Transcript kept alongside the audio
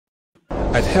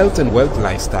At Health and Wealth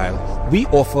Lifestyle, we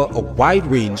offer a wide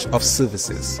range of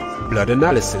services: blood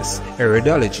analysis,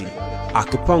 iridology,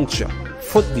 acupuncture,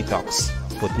 foot detox,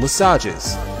 foot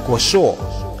massages, gua sha,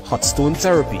 hot stone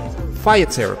therapy, fire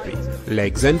therapy,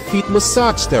 legs and feet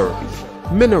massage therapy,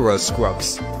 mineral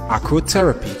scrubs,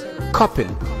 acrotherapy,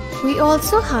 cupping. We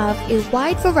also have a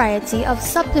wide variety of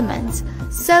supplements: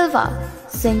 silver,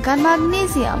 zinc and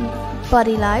magnesium,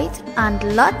 body light, and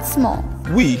lots more.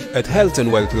 We at Health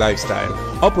and Wealth Lifestyle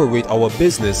operate our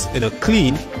business in a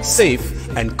clean, safe,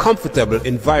 and comfortable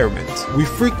environment. We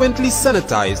frequently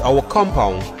sanitize our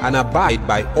compound and abide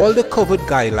by all the COVID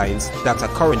guidelines that are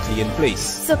currently in place.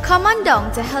 So come on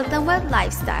down to Health and Wealth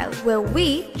Lifestyle, where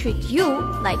we treat you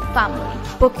like family.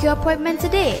 Book your appointment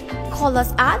today. Call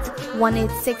us at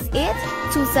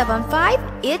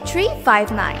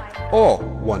 1-868-275-8359 or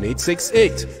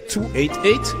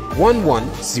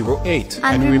 1-868-288-1108.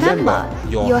 And remember,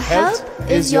 your health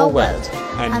is your wealth,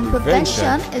 and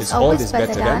prevention is always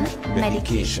better than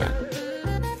medication.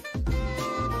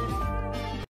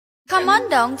 Come on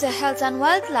down to Health and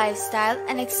Wealth Lifestyle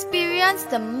and experience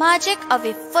the magic of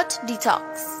a foot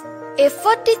detox. A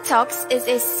foot detox is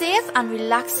a safe and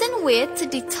relaxing way to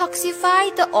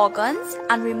detoxify the organs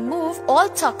and remove all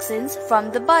toxins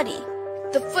from the body.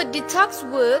 The foot detox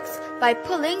works by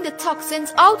pulling the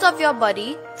toxins out of your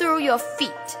body through your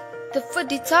feet. The foot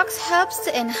detox helps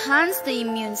to enhance the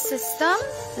immune system,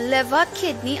 liver,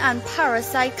 kidney and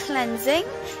parasite cleansing,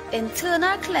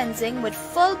 internal cleansing with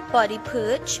full body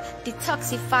purge,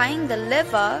 detoxifying the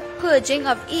liver, purging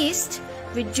of yeast,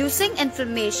 reducing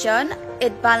inflammation.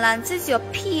 It balances your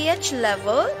pH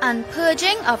level and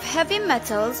purging of heavy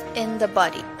metals in the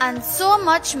body, and so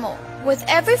much more. With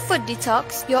every foot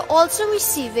detox, you're also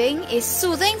receiving a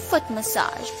soothing foot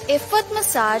massage. A foot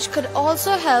massage could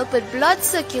also help with blood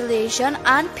circulation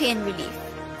and pain relief.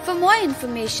 For more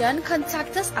information,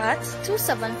 contact us at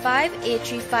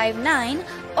 275-8359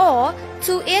 or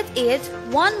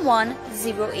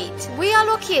 288-1108. We are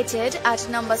located at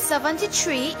number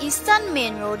 73 Eastern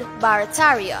Main Road,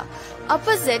 Barataria,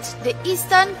 opposite the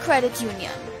Eastern Credit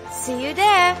Union. See you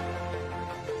there.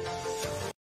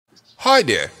 Hi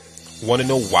there. Want to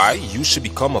know why you should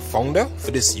become a founder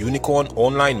for this unicorn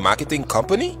online marketing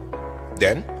company?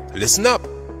 Then listen up.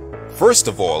 First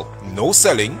of all, no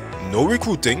selling, no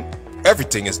recruiting,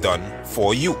 everything is done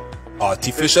for you.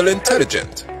 Artificial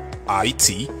Intelligent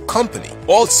IT Company,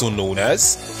 also known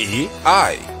as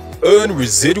AI. Earn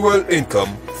residual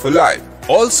income for life.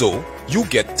 Also, you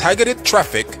get targeted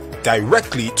traffic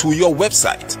directly to your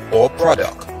website or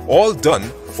product, all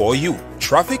done for you.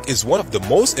 Traffic is one of the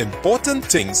most important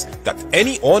things that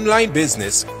any online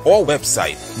business or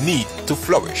website need to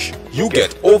flourish. You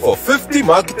get over 50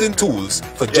 marketing tools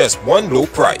for just one low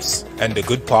price. And the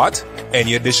good part,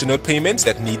 any additional payments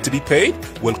that need to be paid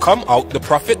will come out the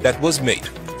profit that was made.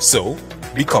 So,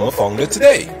 become a founder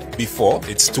today, before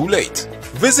it's too late.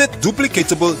 Visit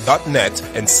duplicatable.net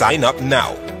and sign up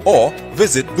now, or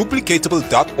visit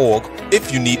duplicatable.org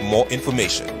if you need more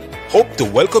information. Hope to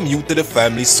welcome you to the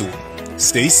family soon.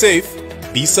 Stay safe,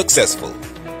 be successful.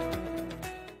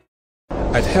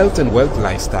 At Health and Wealth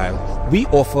Lifestyle, we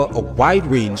offer a wide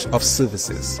range of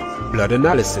services: blood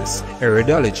analysis,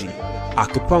 iridology,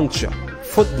 acupuncture,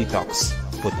 foot detox,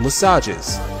 foot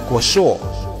massages, gua sha,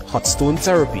 hot stone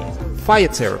therapy, fire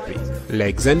therapy,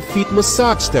 legs and feet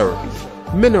massage therapy,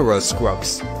 mineral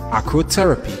scrubs,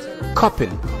 acrotherapy,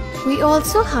 cupping. We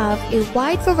also have a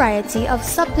wide variety of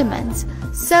supplements: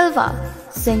 silver,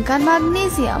 zinc and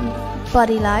magnesium,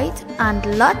 body light, and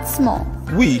lots more.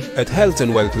 We at Health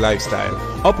and Wealth Lifestyle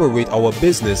operate our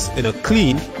business in a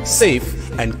clean, safe,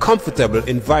 and comfortable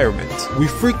environment. We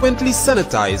frequently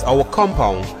sanitize our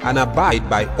compound and abide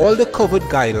by all the COVID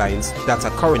guidelines that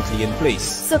are currently in place.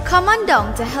 So come on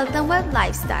down to Health and Wealth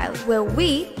Lifestyle, where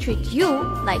we treat you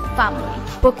like family.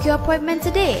 Book your appointment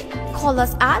today. Call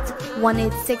us at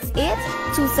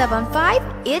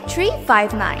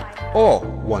 1-868-275-8359 or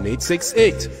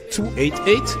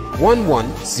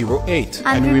 1-868-288-1108.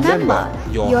 And remember,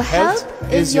 your health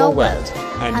is your wealth,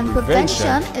 and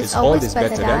prevention is always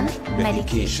better than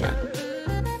medication.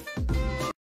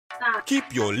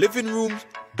 Keep your living rooms,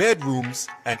 bedrooms,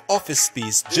 and office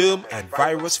space germ and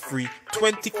virus free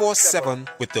 24/7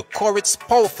 with the Corit's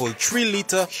powerful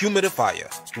 3-liter humidifier.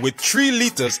 With 3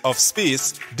 liters of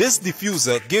space, this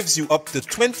diffuser gives you up to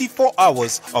 24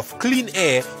 hours of clean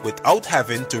air without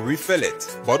having to refill it.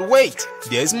 But wait,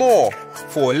 there's more.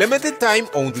 For a limited time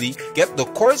only, get the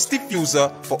Corit's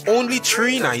diffuser for only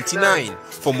 $3.99.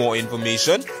 For more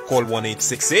information, call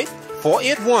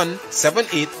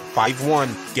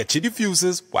 1-868-481-7851. Get your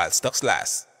diffusers while stocks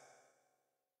last.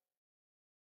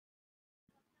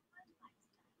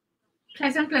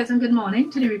 Pleasant good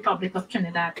morning to the Republic of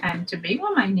Trinidad and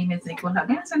Tobago. My name is Nicole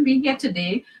Huggins, and we're here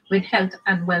today with Health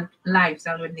and Wealth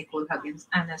Lifestyle with Nicole Huggins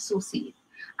and Associate.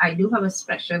 I do have a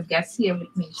special guest here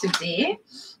with me today,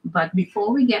 but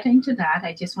before we get into that,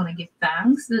 I just want to give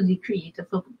thanks to the Creator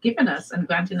for giving us and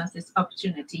granting us this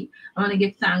opportunity. I want to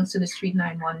give thanks to the Street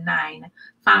 919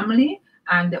 family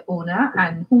and the owner,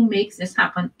 and who makes this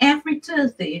happen every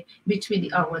Thursday between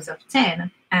the hours of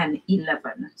 10 and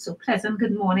 11. So pleasant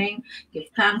good morning. Give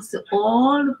thanks to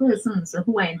all the persons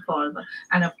who are involved,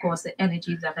 and of course the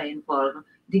energies that are involved,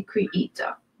 the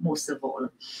Creator most of all.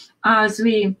 As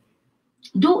we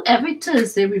do every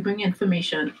Thursday, we bring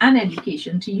information and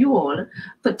education to you all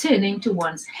pertaining to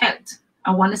one's health. I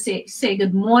want to say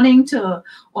good morning to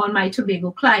all my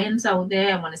Tobago clients out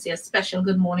there. I want to say a special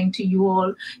good morning to you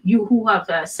all, you who have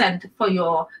sent for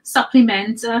your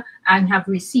supplement and have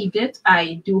received it.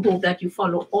 I do hope that you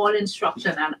follow all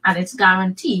instruction, and it's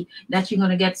guaranteed that you're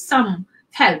going to get some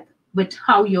help with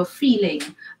how you're feeling,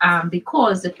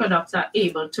 because the products are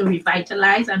able to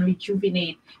revitalize and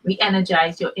rejuvenate,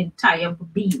 re-energize your entire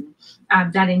being,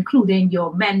 that including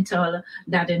your mental,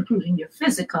 that including your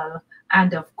physical,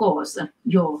 and of course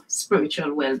your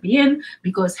spiritual well-being,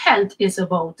 because health is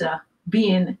about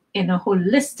being in a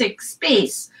holistic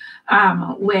space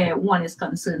where one is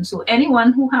concerned. So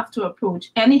anyone who have to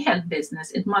approach any health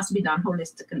business, it must be done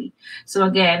holistically. So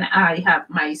again, I have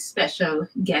my special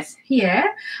guest here,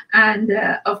 and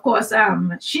of course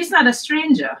she's not a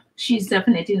stranger. She's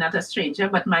definitely not a stranger,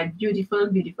 but my beautiful,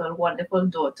 wonderful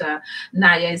daughter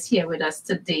Naya is here with us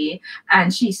today,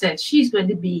 and she said she's going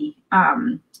to be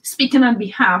speaking on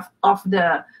behalf of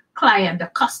the client, the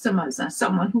customers, and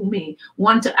someone who may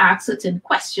want to ask certain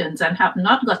questions and have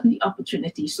not gotten the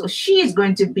opportunity. So she is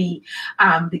going to be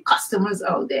the customers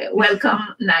out there. Welcome,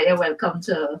 Naya. Welcome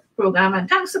to the program, and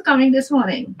thanks for coming this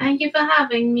morning. Thank you for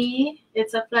having me.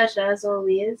 It's a pleasure as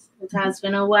always. It has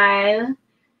been a while,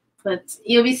 but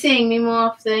you'll be seeing me more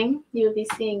often. You'll be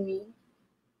seeing me.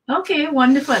 Okay,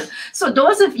 wonderful. So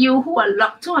those of you who are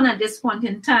locked on at this point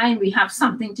in time, we have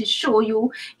something to show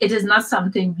you. It is not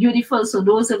something beautiful. So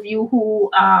those of you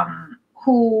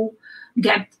who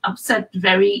get upset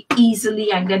very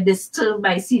easily and get disturbed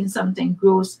by seeing something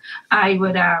gross, I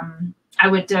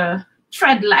would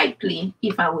tread lightly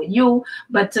if I were you.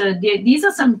 But these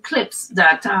are some clips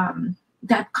that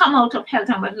that come out of Health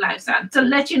and Wealth Lifestyle to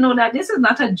let you know that this is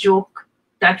not a joke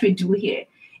that we do here.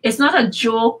 It's not a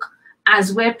joke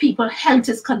as where people's health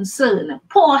is concerned.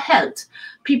 Poor health.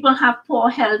 People have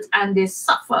poor health and they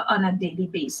suffer on a daily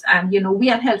basis. And, you know, we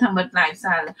at Health and Wealth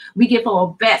Lifestyle, we give our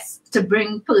best to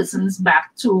bring persons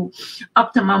back to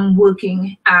optimum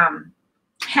working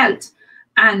health.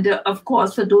 And of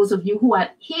course, for those of you who are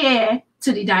here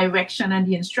to the direction and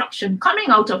the instruction coming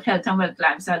out of Health and Wealth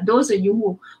Lifestyle, those of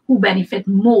you who benefit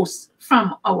most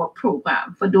from our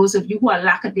program. For those of you who are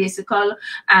lackadaisical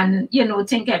and, you know,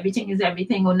 think everything is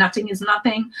everything or nothing is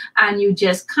nothing, and you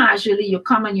just casually, you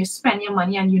come and you spend your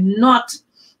money and you're not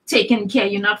taking care,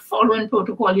 you're not following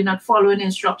protocol, you're not following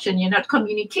instruction, you're not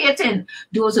communicating,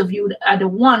 those of you are the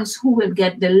ones who will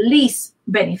get the least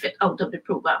benefit out of the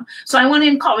program. So I want to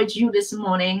encourage you this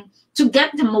morning to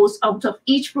get the most out of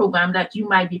each program that you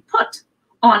might be put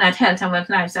on at Health and Wealth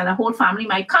Lifestyle. The whole family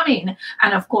might come in,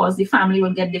 and of course the family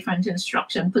will get different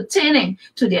instruction pertaining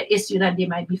to their issue that they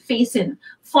might be facing.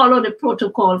 Follow the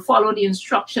protocol, follow the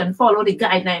instruction, follow the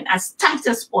guideline as tight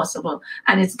as possible,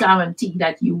 and it's guaranteed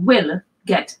that you will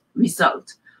get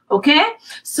result. Okay,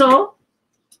 so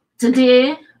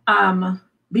today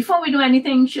before we do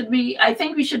anything, I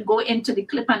think we should go into the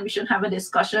clip and we should have a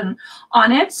discussion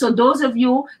on it. So those of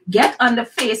you, get on the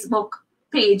Facebook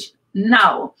page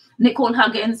now. Nicole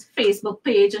Huggins Facebook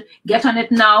page, get on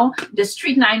it now. The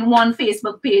Street 91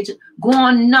 Facebook page, go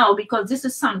on now, because this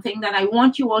is something that I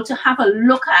want you all to have a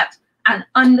look at and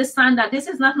understand that this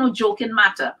is not no joking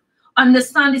matter.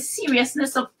 Understand the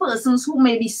seriousness of persons who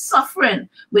may be suffering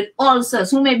with ulcers,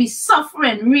 who may be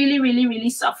suffering, really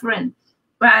suffering.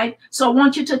 Right? So I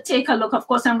want you to take a look. Of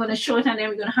course, I'm going to show it, and then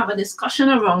we're going to have a discussion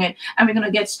around it, and we're going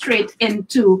to get straight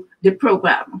into the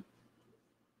program.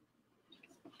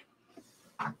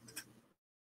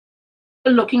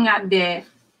 Looking at there,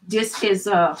 this is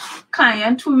a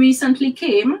client who recently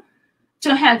came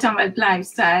to Health and Wealth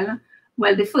Lifestyle.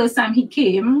 Well, the first time he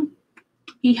came,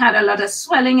 he had a lot of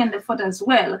swelling in the foot as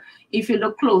well. If you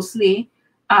look closely,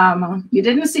 you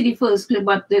didn't see the first clip,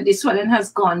 but the swelling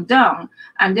has gone down.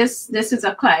 And this is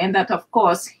a client that, of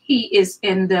course, he is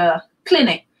in the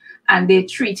clinic, and they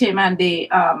treat him and they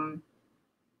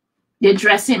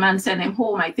dress him and send him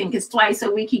home. I think it's twice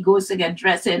a week he goes to get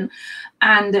dressing.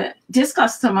 And this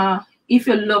customer, if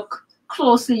you look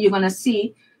closely, you're going to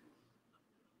see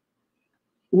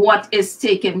what is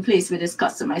taking place with this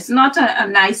customer. It's not a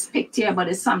nice picture, but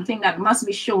it's something that must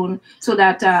be shown so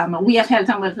that we at Health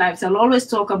and Wealth Lifestyle always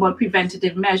talk about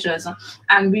preventative measures,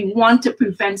 and we want to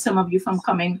prevent some of you from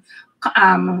coming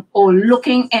or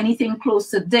looking anything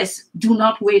close to this. Do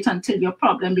not wait until your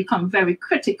problem becomes very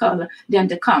critical then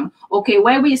to come. Okay,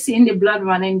 where we're seeing the blood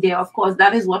running there, of course,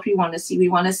 that is what we want to see. We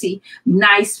want to see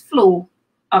nice flow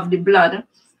of the blood,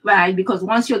 right? Because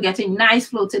once you're getting nice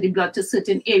flow to the blood to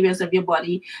certain areas of your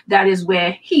body, that is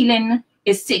where healing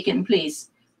is taking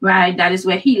place, right? That is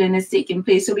where healing is taking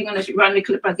place. So we're going to run the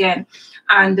clip again.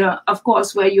 And of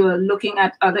course, where you're looking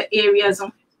at other areas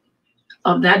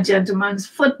of that gentleman's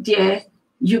foot there,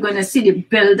 you're going to see the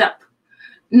build-up.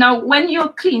 Now, when you're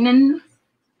cleaning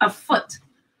a foot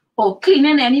or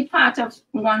cleaning any part of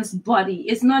one's body,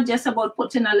 it's not just about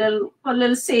putting a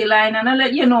little saline and a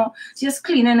little, you know, just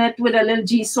cleaning it with a little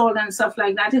G-salt and stuff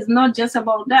like that. It's not just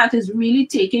about that. It's really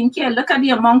taking care. Look at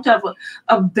the amount of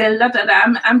build-up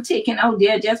that I'm taking out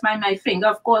there just by my finger.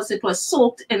 Of course, it was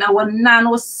soaked in our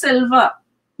nano silver.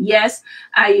 Yes,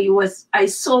 I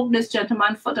soak this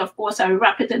gentleman's foot. Of course, I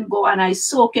wrap it and go and I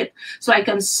soak it so I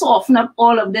can soften up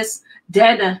all of this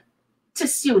dead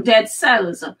tissue, dead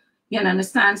cells. You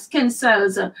understand? Skin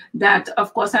cells that,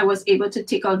 of course, I was able to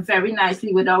take out very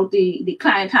nicely without the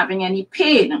client having any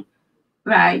pain,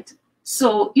 right?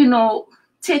 So, you know,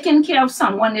 taking care of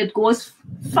someone, it goes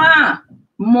far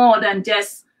more than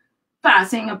just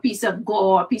passing a piece of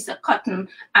gore, a piece of cotton,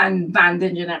 and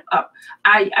bandaging it up.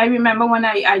 I remember when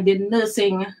I did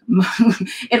nursing,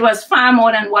 it was far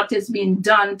more than what is being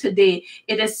done today.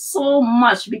 It is so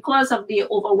much because of the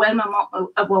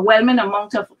overwhelming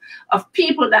amount of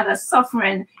people that are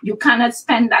suffering. You cannot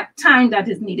spend that time that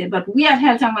is needed. But we at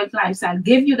Health and Wealth Lifestyle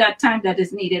give you that time that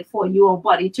is needed for your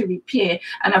body to repair,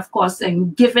 and of course,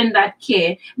 given that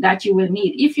care that you will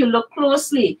need. If you look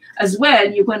closely as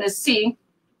well, you're going to see,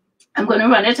 I'm going to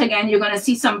run it again. You're going to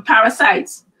see some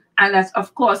parasites. And that's,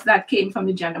 of course, that came from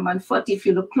the gentleman's foot. If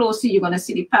you look closely, you're going to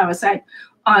see the parasite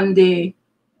on the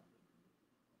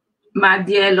mat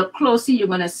there. Look closely, you're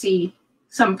going to see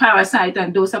some parasite.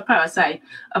 And those are parasite,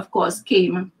 of course,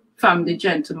 came from the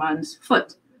gentleman's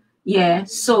foot. Yeah,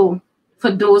 so for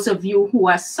those of you who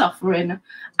are suffering,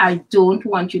 I don't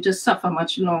want you to suffer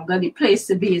much longer. The place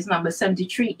to be is number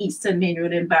 73 Eastern Main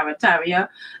Road in Barataria.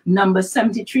 Number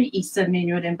 73 Eastern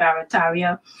Main Road in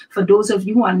Barataria. For those of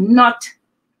you who are not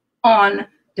on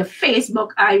the Facebook,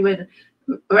 I would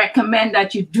recommend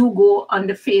that you do go on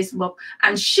the Facebook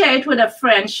and share it with a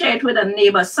friend, share it with a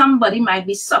neighbor. Somebody might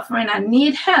be suffering and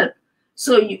need help.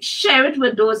 So you share it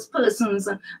with those persons,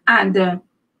 and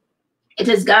it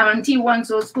is guaranteed once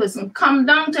those persons come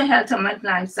down to Health and Wealth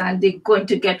Lifestyle, they're going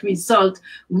to get results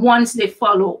once they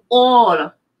follow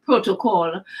all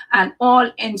protocol and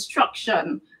all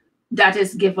instruction that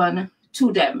is given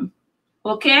to them.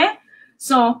 Okay?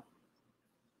 So,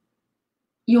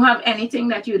 you have anything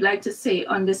that you'd like to say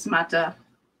on this matter,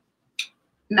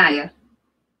 Naya?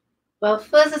 Well,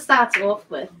 first to start off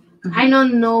with, I know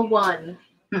no one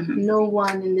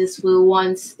in this world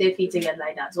wants their feet to get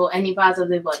like that, or any part of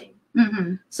their body.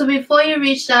 So before you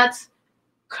reach that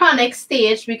chronic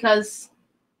stage, because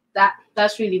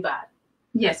that's really bad.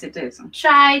 Yes, it is.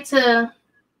 Try to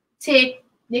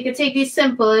you can take these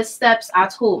simplest steps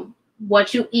at home.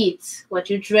 What you eat, what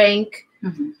you drink,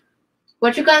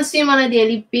 what you consume on a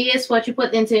daily basis, what you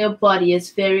put into your body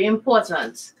is very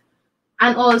important.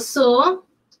 And also,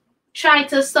 try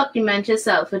to supplement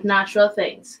yourself with natural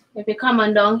things. If you come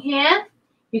on down here,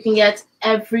 you can get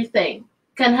everything.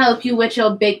 Can help you with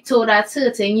your big toe that's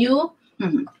hurting you,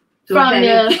 from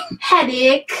your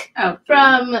headache,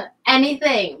 from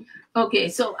anything. Okay,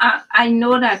 so I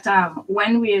know that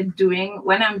when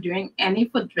I'm doing any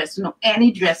foot dressing or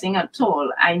any dressing at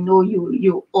all, I know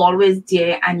you always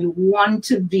there and you want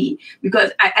to be,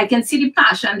 because I can see the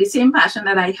passion, the same passion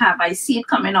that I have. I see it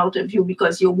coming out of you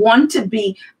because you want to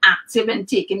be active and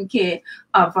taking care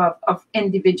of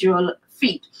individual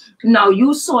feet. Now,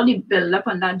 you saw the build up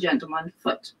on that gentleman's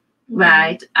foot,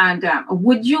 right? And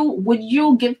would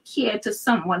you give care to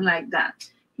someone like that?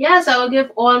 Yes, I will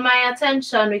give all my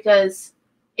attention, because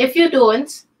if you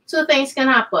don't, two things can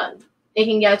happen. It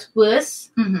can get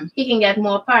worse. He can get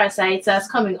more parasites that's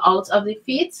coming out of the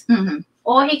feet,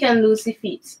 or he can lose the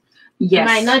feet. Yes.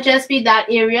 It might not just be that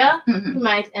area. He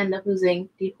might end up losing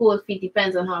the whole feet.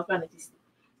 Depends on how chronic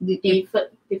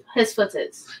his foot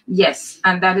is. Yes,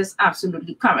 and that is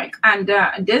absolutely correct. And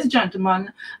this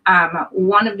gentleman,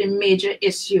 one of the major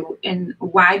issue in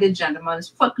why the gentleman's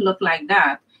foot looked like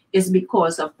that is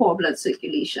because of poor blood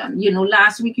circulation. You know,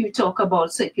 last week you talked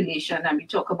about circulation, and we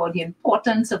talked about the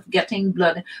importance of getting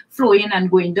blood flowing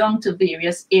and going down to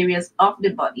various areas of the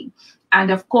body. And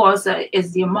of course,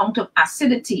 is the amount of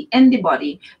acidity in the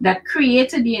body that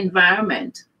created the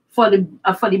environment for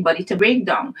the body to break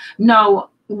down. Now,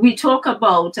 we talk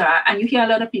about, and you hear a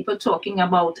lot of people talking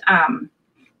about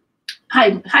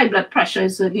high blood pressure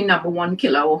is the #1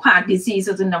 killer, or heart disease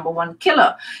is the #1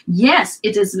 killer. Yes,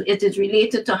 it is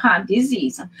related to heart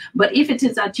disease. But if it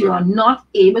is that you are not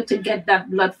able to get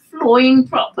that blood flowing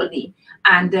properly,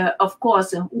 and of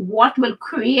course, what will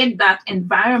create that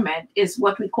environment is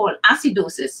what we call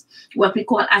acidosis, what we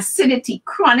call acidity,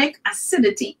 chronic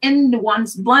acidity in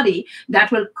one's body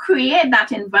that will create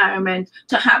that environment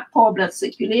to have poor blood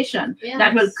circulation. Yes.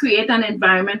 That will create an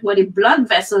environment where the blood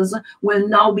vessels will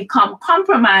now become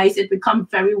compromised. It becomes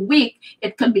very weak.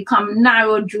 It can become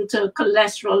narrow due to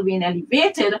cholesterol being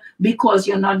elevated because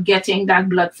you're not getting that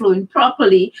blood flowing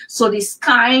properly. So the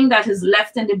scarring that is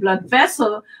left in the blood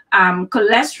vessel,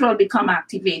 cholesterol become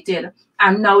activated,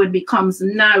 and now it becomes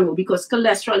narrow because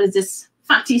cholesterol is this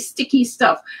fatty, sticky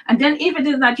stuff. And then if it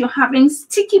is that you're having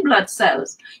sticky blood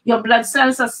cells, your blood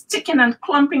cells are sticking and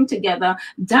clumping together,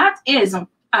 that is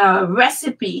a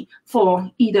recipe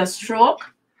for either stroke,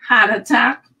 heart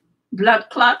attack, blood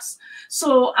clots.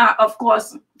 So of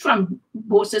course,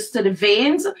 thrombosis to the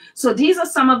veins. So these are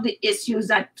some of the issues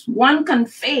that one can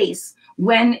face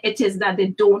when it is that they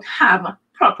don't have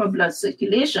proper blood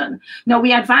circulation. Now,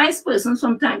 we advise persons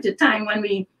from time to time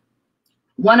when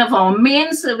one of our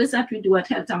main service that we do at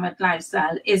Health and Wealth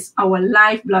Lifestyle is our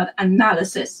live blood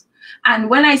analysis. And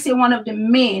when I say one of the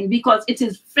main, because it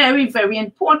is very, very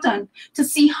important to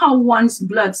see how one's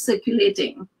blood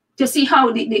circulating, to see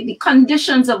how the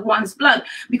conditions of one's blood,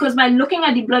 because by looking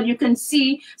at the blood, you can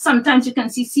see, sometimes you can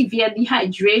see severe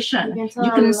dehydration.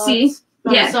 You can see,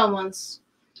 yeah. Someone's.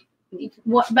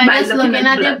 By just looking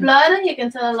at the blood, you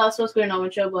can tell a lot what's going on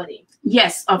with your body.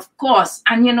 Yes, of course.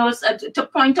 And you know, to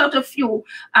point out a few,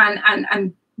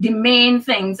 and the main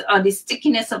things are the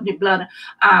stickiness of the blood,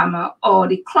 or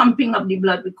the clumping of the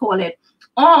blood, we call it,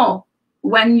 or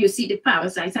when you see the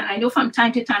parasites. And I know from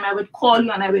time to time I would call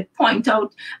you and I would point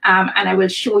out and I will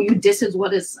show you this is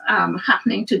what is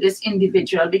happening to this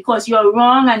individual, because you're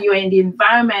wrong and you're in the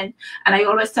environment. And I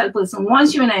always tell person,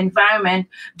 once you're in an environment,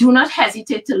 do not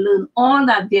hesitate to learn all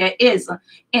that there is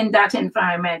in that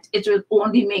environment. It will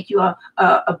only make you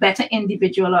a better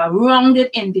individual, or a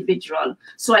rounded individual.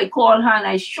 So I call her and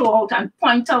I show out and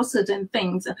point out certain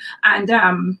things.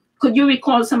 And could you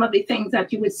recall some of the things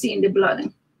that you would see in the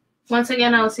blood? Once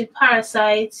again, I'll see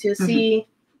parasites, you see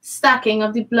stacking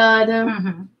of the blood.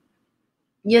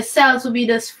 Your cells will be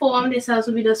disformed, the cells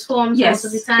will be disformed most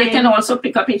of the time. They can also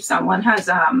pick up if someone has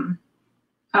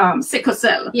sickle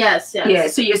cell. Yes. Yeah,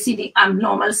 so you see the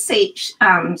abnormal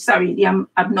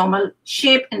abnormal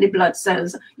shape in the blood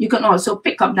cells. You can also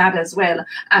pick up that as well.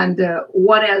 And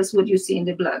what else would you see in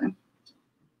the blood?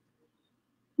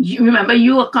 You remember,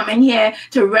 you are coming here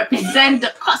to represent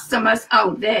the customers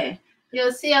out there.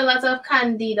 You'll see a lot of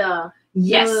candida.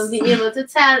 Yes. You'll be able to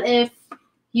tell if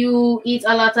you eat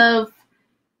a lot of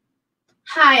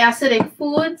high acidic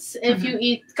foods, if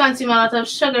you consume a lot of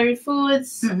sugary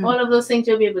foods, all of those things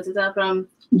you'll be able to tell from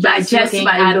just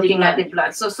by looking at the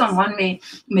blood. So someone may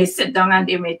sit down and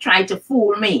they may try to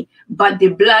fool me, but the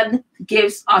blood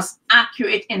gives us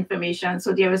accurate information.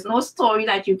 So there is no story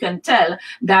that you can tell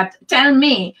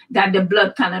me that the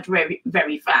blood cannot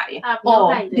verify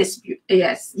or dispute.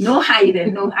 Yes, no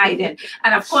hiding.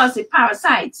 And of course, the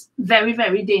parasites, very,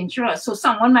 very dangerous. So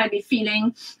someone might be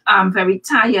feeling very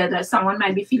tired, or someone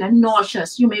might be feeling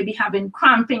nauseous. You may be having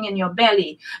cramping in your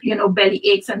belly, belly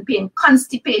aches and pain,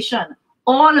 constipation.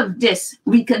 All of this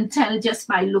we can tell just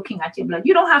by looking at your blood.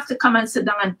 You don't have to come and sit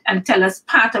down and tell us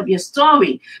part of your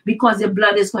story, because your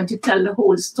blood is going to tell the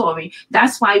whole story.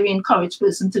 That's why we encourage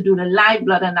person to do the live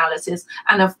blood analysis.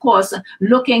 And of course,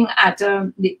 looking at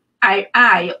the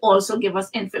I also give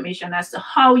us information as to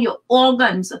how your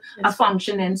organs are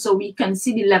functioning, so we can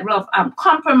see the level of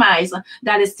compromise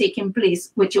that is taking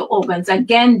place with your organs.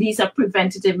 Again, these are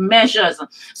preventative measures.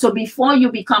 So before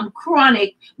you become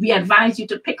chronic, we advise you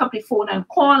to pick up the phone and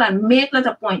call and make that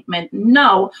appointment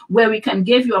now, where we can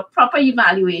give you a proper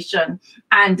evaluation,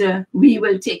 and we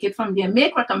will take it from there,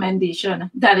 make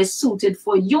recommendation that is suited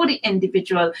for you, the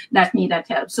individual that need that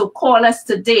help. So call us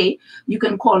today. You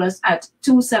can call us at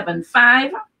 275-8359,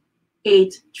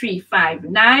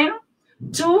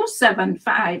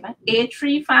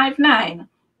 275-8359,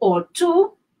 or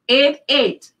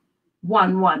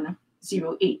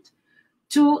 288-1108.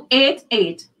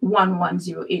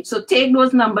 288-1108. So take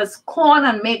those numbers, call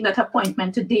and make that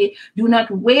appointment today. Do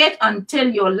not wait until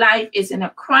your life is in a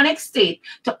chronic state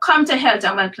to come to Health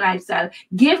and Wealth Lifestyle.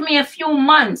 Give me a few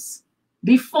months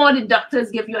before the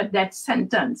doctors give you a death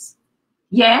sentence.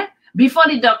 Yeah? Before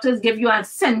the doctors give you a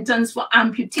sentence for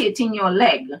amputating your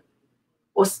leg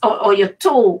or your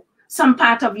toe, some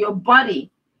part of your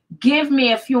body. Give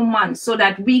me a few months so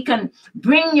that we can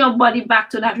bring your body back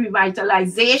to that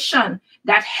revitalization,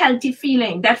 that healthy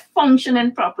feeling, that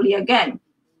functioning properly again.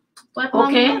 But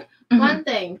okay? Mama, one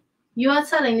thing, you are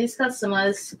telling these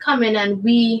customers, come in and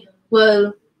we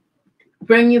will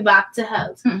bring you back to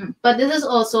health. But this is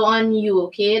also on you,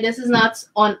 okay? This is not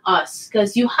on us,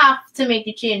 because you have to make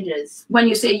the changes. When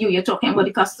you say you, you're talking about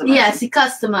the customers. Yes, the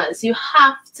customers. You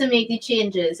have to make the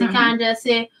changes. You can't just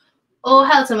say, oh,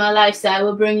 Health and Wealth Lifestyle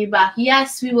will bring you back.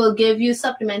 Yes, we will give you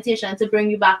supplementation to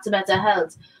bring you back to better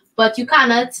health. But you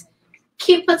cannot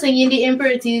keep putting in the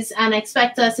impurities and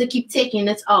expect us to keep taking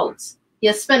it out.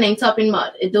 You're spinning top in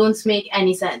mud. It don't make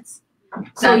any sense.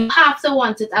 So you have to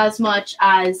want it as much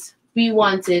as we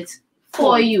want it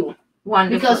for you.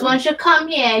 Wonderful. Because once you come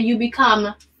here, you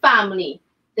become family.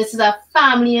 This is a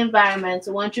family environment.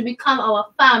 So once you become our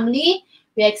family,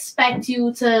 we expect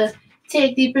you to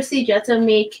take the procedure to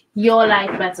make your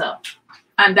life better.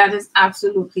 And that is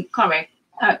absolutely correct.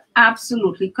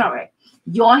 Absolutely correct.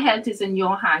 Your health is in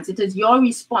your hands. It is your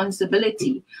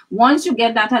responsibility. Once you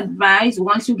get that advice,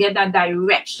 once you get that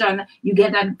direction, you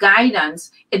get that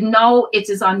guidance, it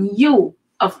is on you.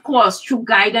 Of course, true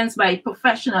guidance by a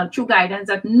professional, true guidance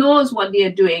that knows what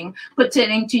they're doing,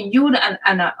 pertaining to you on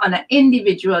an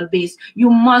individual base.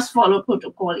 You must follow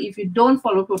protocol. If you don't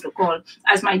follow protocol,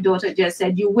 as my daughter just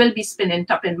said, you will be spinning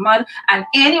top in mud. And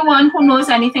anyone who knows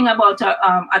anything about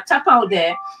a top out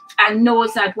there and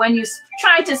knows that when you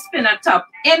try to spin a top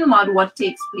in mud, what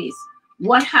takes place?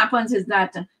 What happens is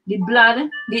that the blood,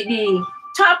 the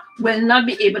top will not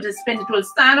be able to spin. It will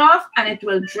start off and it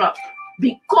will drop,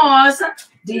 because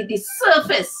the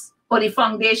surface or the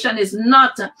foundation is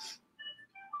not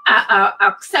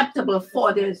acceptable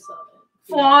for the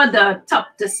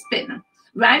top to spin,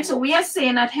 right? So we are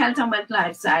saying at Health and Wealth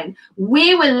Lifestyle,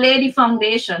 we will lay the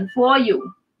foundation for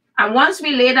you. And once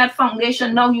we lay that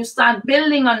foundation, now you start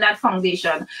building on that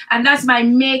foundation. And that's by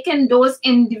making those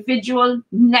individual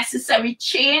necessary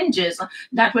changes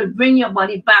that will bring your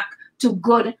body back to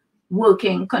good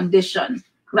working condition.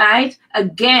 Right?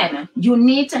 Again, you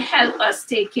need to help us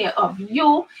take care of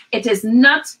you. It is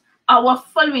not our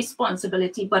full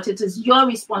responsibility, but it is your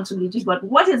responsibility. But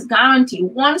what is guaranteed,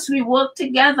 once we work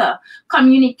together,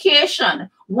 communication,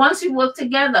 once we work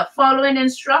together, following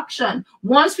instruction,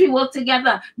 once we work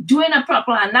together, doing a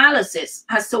proper analysis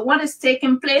as to what is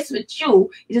taking place with you,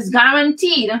 it is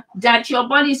guaranteed that your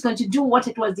body is going to do what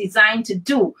it was designed to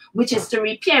do, which is to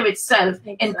repair itself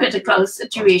in critical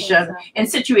situations, in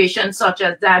situations such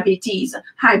as diabetes,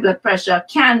 high blood pressure,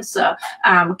 cancer,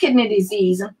 kidney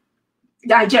disease,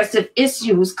 digestive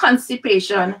issues,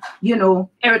 constipation,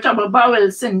 irritable bowel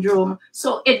syndrome.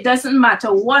 So it doesn't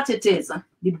matter what it is,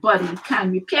 the body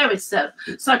can repair itself,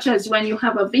 such as when you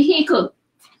have a vehicle.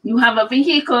 You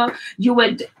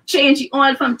would change the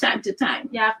oil from time to time.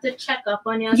 You have to check up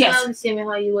on yourself. Yes. The same way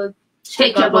how you will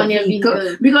check up on your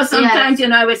vehicle. Because sometimes,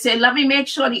 I would say, let me make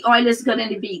sure the oil is good in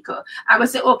the vehicle. I would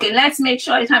say, okay, let's make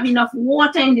sure it have enough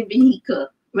water in the vehicle.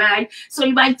 Right?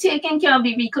 So by taking care of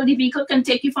the vehicle can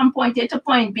take you from point A to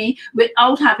point B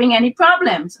without having any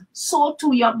problems. So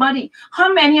to your body.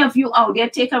 How many of you out there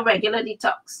take a regular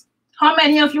detox? How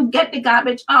many of you get the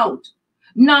garbage out?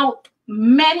 Now,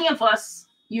 many of us,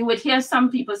 you would hear some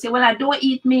people say, well, I don't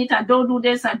eat meat, I don't do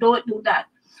this, I don't do that.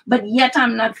 But yet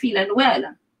I'm not feeling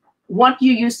well. What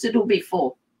you used to do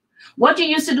before. What you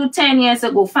used to do 10 years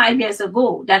ago, 5 years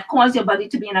ago, that caused your body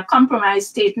to be in a compromised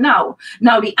state now.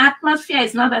 Now, the atmosphere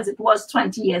is not as it was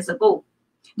 20 years ago.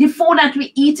 The food that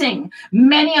we're eating,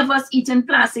 many of us eating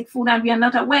plastic food and we are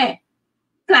not aware.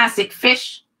 Plastic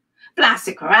fish,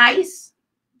 plastic rice,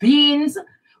 beans.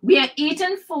 We are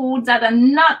eating foods that are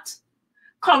not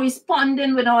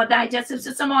corresponding with our digestive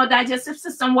system. Our digestive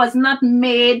system was not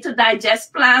made to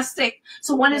digest plastic.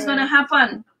 So what is going to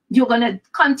happen? You're going to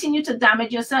continue to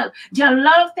damage yourself. There are a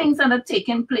lot of things that are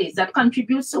taking place that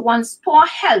contributes to one's poor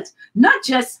health, not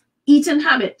just eating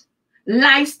habit,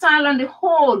 lifestyle on the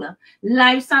whole.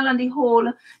 Lifestyle on the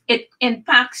whole, it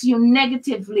impacts you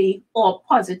negatively or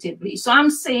positively. So I'm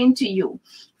saying to you,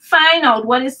 find out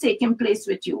what is taking place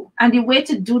with you. And the way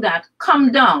to do that,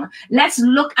 come down. Let's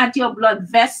look at your blood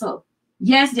vessel.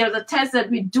 Yes, there's a test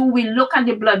that we do. We look at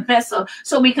the blood vessel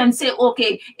so we can say,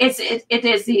 okay, it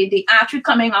is the artery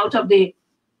coming out of the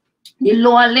the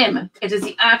lower limb. It is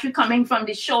the artery coming from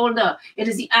the shoulder. It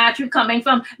is the artery coming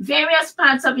from various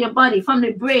parts of your body, from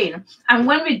the brain. And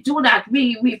when we do that,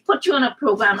 we put you on a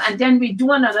program, and then we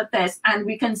do another test, and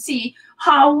we can see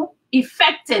how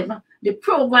effective the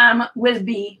program will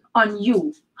be on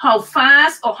you, how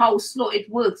fast or how slow it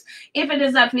works. If it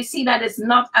is that we see that it's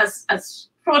not as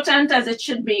potent as it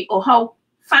should be, or how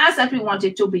fast that we want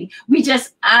it to be, we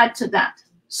just add to that.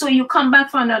 So you come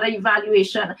back for another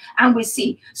evaluation, and we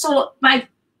see. So by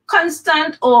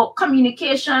constant or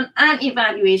communication and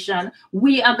evaluation,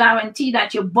 we are guaranteed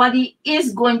that your body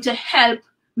is going to help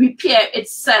repair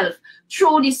itself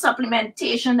through the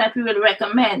supplementation that we will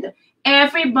recommend.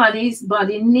 Everybody's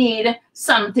body need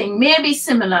something, maybe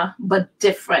similar, but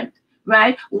different,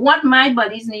 right? What my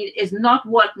bodies need is not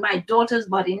what my daughter's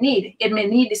body need. It may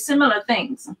need the similar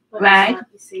things, right?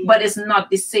 But it's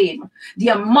not the same. The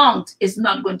amount is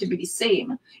not going to be the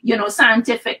same. You know,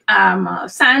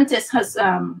 scientists has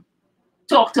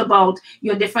talked about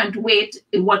your different weight,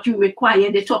 what you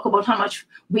require. They talk about how much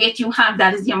weight you have,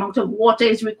 that is the amount of water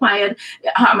is required.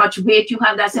 How much weight you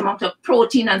have, that's the amount of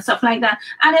protein and stuff like that.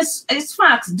 And it's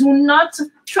facts. Do not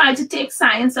try to take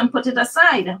science and put it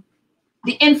aside.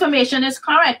 The information is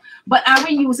correct, but are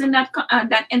we using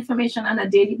that information on a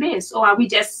daily basis, or are we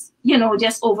just, you know,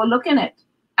 just overlooking it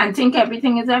and think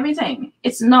everything is everything?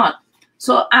 It's not.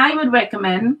 So I would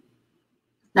recommend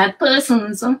that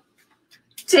persons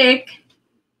take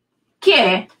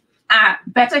care,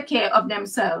 better care of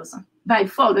themselves by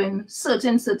following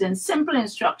certain simple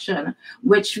instruction,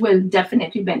 which will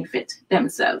definitely benefit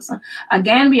themselves.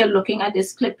 Again, we are looking at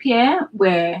this clip here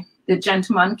where the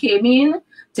gentleman came in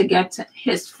to get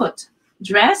his foot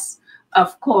dressed.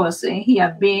 Of course, he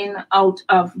had been out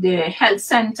of the health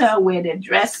center where they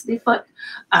dress the foot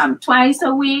twice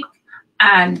a week,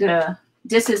 and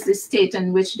this is the state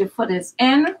in which the foot is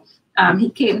in. He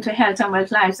came to Health and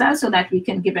Wealth Lifestyle so that we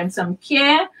can give him some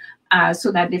care,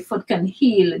 so that the foot can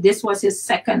heal. This was his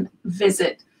second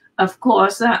visit. Of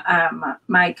course,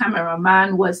 my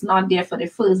cameraman was not there for the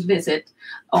first visit,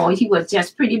 or he was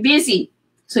just pretty busy,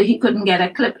 so he couldn't get a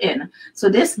clip in. So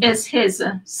this is his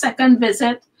second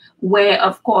visit, where,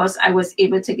 of course, I was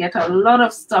able to get a lot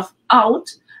of stuff out.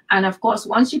 And, of course,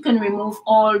 once you can remove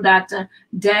all that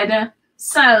dead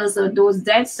cells, or those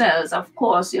dead cells, of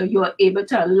course, you're able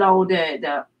to allow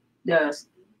the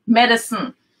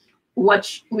medicine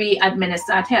which we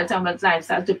administer at Health and Wealth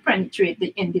Lifestyle to penetrate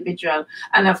the individual.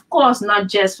 And of course, not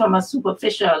just from a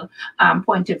superficial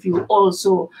point of view,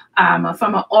 also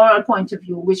from an oral point of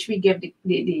view, which we give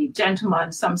the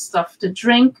gentleman some stuff to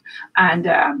drink and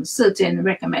certain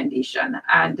recommendation.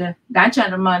 And that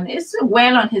gentleman is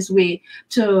well on his way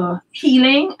to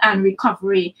healing and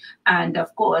recovery. And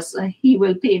of course, he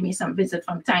will pay me some visit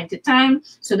from time to time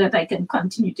so that I can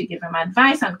continue to give him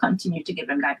advice and continue to give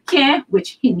him that care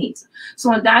which he needs.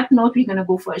 So on that note, we're going to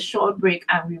go for a short break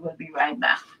and we will be right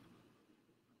back.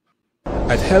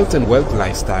 At Health and Wealth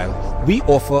Lifestyle, we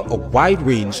offer a wide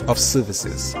range of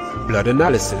services: blood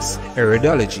analysis,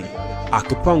 iridology,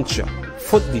 acupuncture,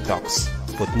 foot detox,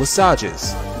 foot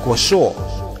massages, gua sha,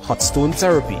 hot stone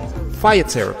therapy, fire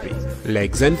therapy,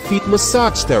 legs and feet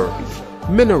massage therapy,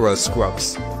 mineral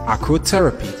scrubs,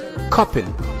 acrotherapy,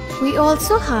 cupping. We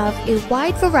also have a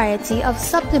wide variety of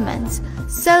supplements: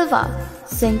 silver,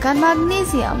 zinc and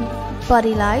magnesium,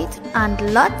 body light, and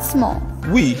lots more.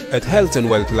 We at Health and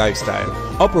Wealth Lifestyle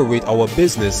operate our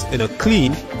business in a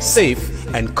clean, safe,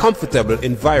 and comfortable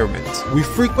environment. We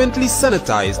frequently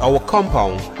sanitize our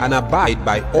compound and abide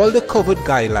by all the COVID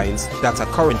guidelines that are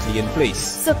currently in place.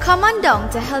 So come on down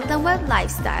to Health and Wealth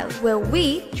Lifestyle, where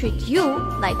we treat you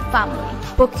like family.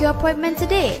 Book your appointment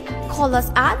today. Call us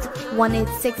at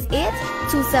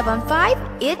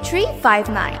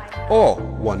 1-868-275-8359 or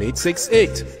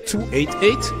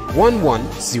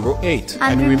 1-868-288-1108.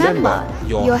 And remember,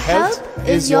 your health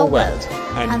is your wealth,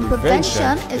 and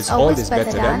prevention is always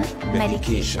better than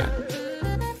medication.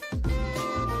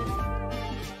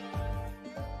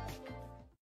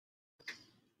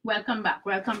 Welcome back,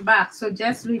 welcome back. So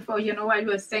just before, while you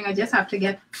were saying, I just have to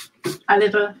get a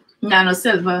little nano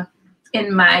silver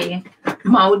in my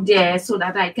mouth there so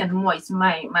that I can moisten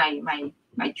my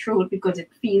throat, because it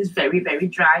feels very, very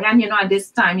dry. And at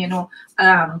this time,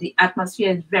 the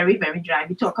atmosphere is very, very dry.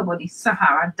 We talk about the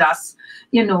Sahara dust,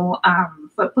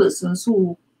 for persons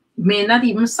who may not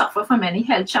even suffer from any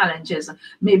health challenges,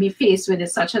 may be faced with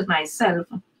it, such as myself,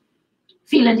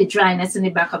 feeling the dryness in the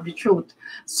back of the throat.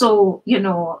 So,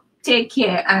 take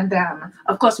care. And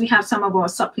of course, we have some of our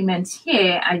supplements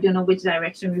here. I don't know which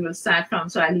direction we will start from,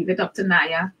 so I'll leave it up to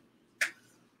Naya.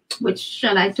 Which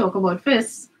shall I talk about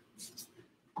first?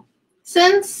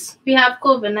 Since we have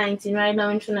COVID-19 right now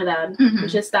in Trinidad, we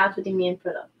should start with the main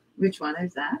product. Which one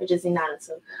is that? Which is the nano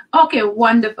silver. Okay,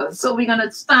 wonderful. So we're going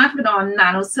to start with our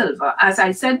nano silver. As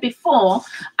I said before,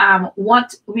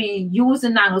 what we use the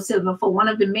nano silver for, one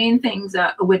of the main things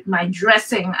with my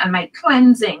dressing and my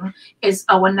cleansing is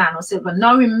our nano silver.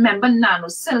 Now remember, nano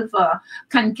silver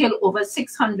can kill over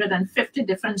 650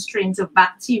 different strains of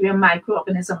bacteria,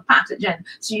 microorganism, pathogen.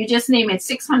 So you just name it,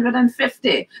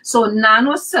 650. So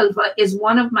nano silver is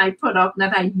one of my products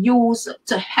that I use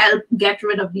to help get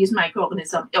rid of these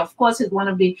microorganisms. Of course, it's one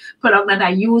of the products that I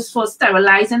use for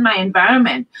sterilizing my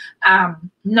environment.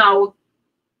 Now,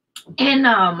 there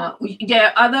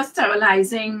are other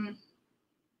sterilizing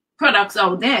products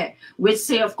out there which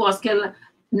say, of course, kill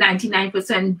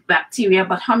 99% bacteria,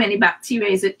 but how many bacteria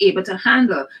is it able to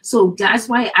handle? So that's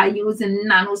why I use the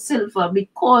nano silver,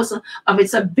 because of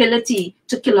its ability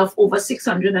to kill off over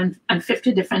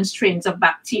 650 different strains of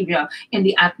bacteria in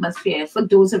the atmosphere. For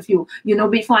those of you,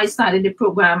 before I started the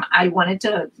program, I wanted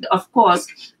to, of course,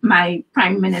 my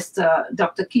Prime Minister,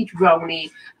 Dr. Keith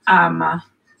Rowley,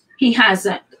 he has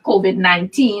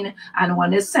COVID-19, and I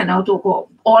want to send out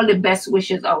all the best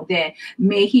wishes out there.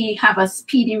 May he have a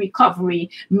speedy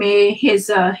recovery. May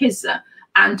his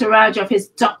entourage of his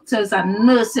doctors and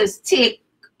nurses take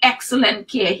excellent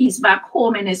care. He's back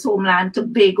home in his homeland,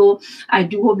 Tobago. I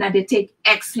do hope that they take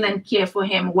excellent care for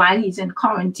him while he's in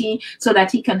quarantine so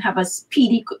that he can have a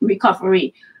speedy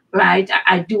recovery, right?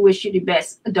 I do wish you the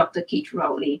best, Dr. Keith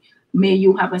Rowley. May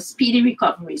you have a speedy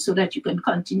recovery so that you can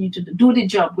continue to do the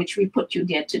job which we put you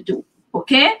there to do.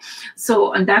 Okay?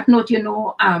 So on that note,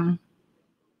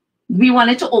 we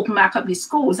wanted to open back up the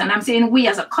schools. And I'm saying we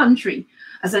as a country,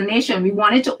 as a nation, we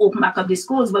wanted to open back up the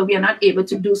schools, but we are not able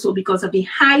to do so because of the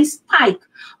high spike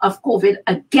of COVID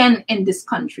again in this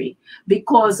country,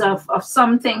 because of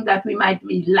something that we might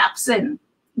be lapsing,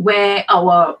 where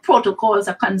our protocols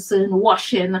are concerned,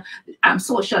 washing,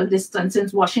 social distancing,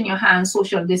 washing your hands,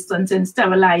 social distancing,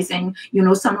 sterilizing.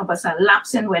 Some of us are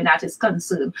lapsing where that is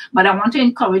concerned. But I want to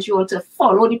encourage you all to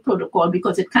follow the protocol,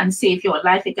 because it can save your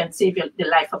life. It can save the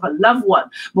life of a loved one.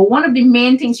 But one of the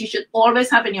main things you should always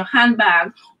have in your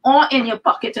handbag or in your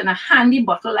pocket in a handy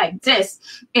bottle like this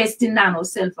is the nano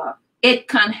silver. It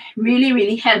can really,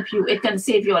 really help you. It can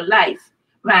save your life.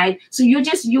 Right, so you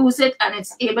just use it and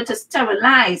it's able to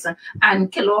sterilize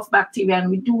and kill off bacteria, and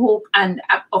we do hope, and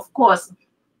of course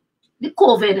the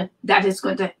COVID, that is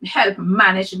going to help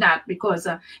manage that, because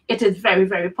it is very,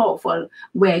 very powerful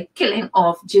where killing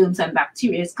off germs and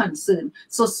bacteria is concerned.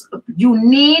 So you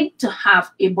need to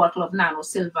have a bottle of nano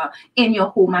silver in your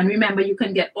home. And remember, you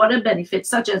can get other benefits,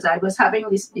 such as I was having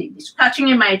this scratching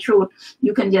in my throat.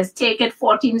 You can just take it,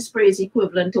 14 sprays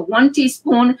equivalent to 1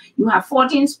 teaspoon. You have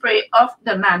 14 spray of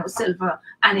the nano silver,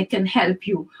 and it can help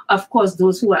you. Of course,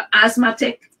 those who are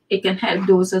asthmatic, it can help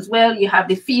those as well. You have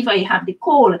the fever, you have the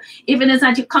cold. Even as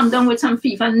that you come down with some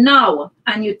fever now,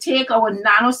 and you take our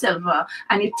nano silver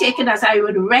and you take it as I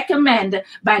would recommend,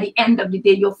 by the end of the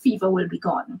day, your fever will be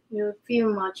gone. You'll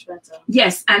feel much better.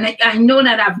 Yes, and I know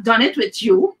that I've done it with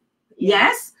you.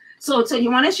 Yes. So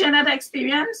you want to share that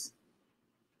experience?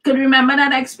 Could you remember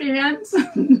that experience?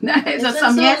 It's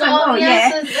some years ago.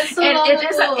 Yes,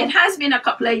 it has been a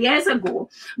couple of years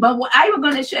ago. But I was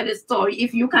going to share this story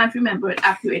if you can't remember it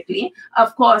accurately.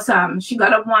 Of course, she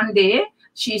got up one day.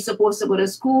 She's supposed to go to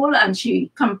school, and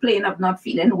she complained of not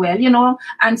feeling well,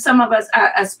 and some of us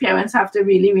as parents have to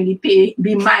really, really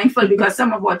be mindful, because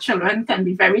some of our children can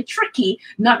be very tricky,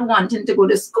 not wanting to go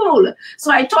to school.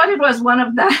 So I thought it was one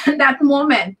of that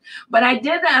moment. But I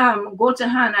did go to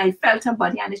her, and I felt her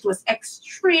body, and it was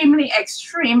extremely,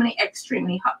 extremely,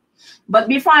 extremely hot. But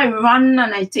before I run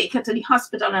and I take her to the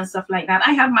hospital and stuff like that,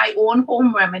 I have my own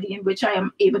home remedy in which I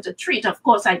am able to treat. Of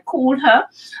course, I cool her.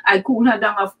 I cool her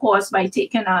down, of course, by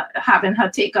having her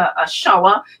take a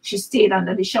shower. She stayed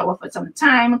under the shower for some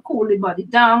time, cool the body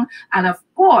down. And of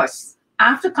course,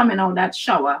 after coming out of that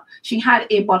shower, she had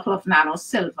a bottle of nano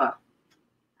silver.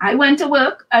 I went to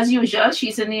work as usual.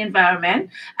 She's in the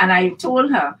environment, and I told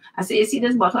her, I said, you see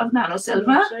this bottle of nano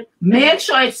silver? Make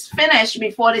sure it's finished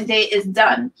before the day is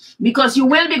done, because you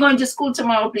will be going to school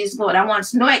tomorrow, please God. I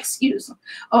want no excuse.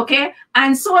 Okay?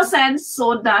 And so said,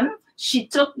 so done. She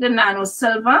took the nano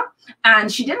silver,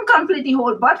 and she didn't complete the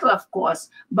whole bottle, of course,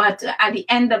 but at the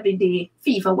end of the day,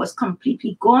 fever was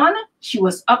completely gone. She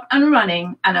was up and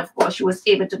running, and of course, she was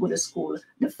able to go to school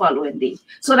the following day.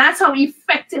 So that's how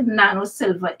effective nano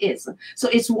silver is. So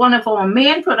it's one of our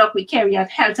main products we carry at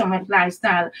Health and Wealth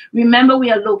Lifestyle. Remember, we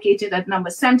are located at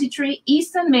number 73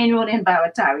 Eastern Main Road in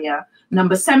Barataria.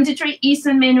 Number 73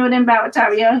 Eastern Main Road in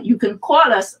Barataria. You can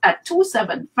call us at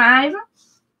 275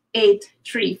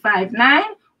 288-8359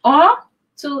 or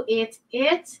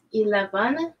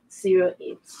 288-1108.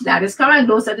 That is correct.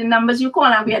 Those are the numbers you call,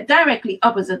 and we are directly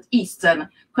opposite Eastern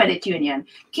Credit Union.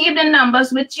 Keep the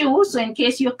numbers with you, so in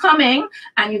case you're coming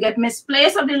and you get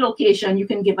misplaced of the location, you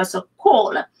can give us a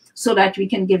call so that we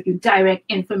can give you direct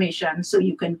information, so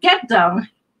you can get down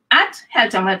at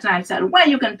Health and Wealth Lifestyle, where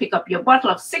you can pick up your bottle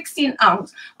of 16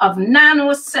 ounce of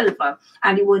nano silver.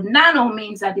 And the word nano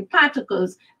means that the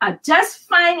particles are just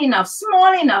fine enough,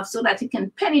 small enough, so that it can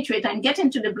penetrate and get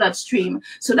into the bloodstream,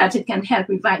 so that it can help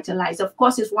revitalize. Of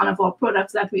course, it's one of our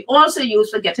products that we also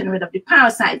use for getting rid of the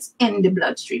parasites in the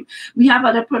bloodstream. We have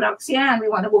other products here, and we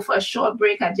want to go for a short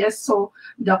break. I just saw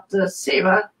Dr.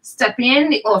 Sarah step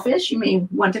in the office. She may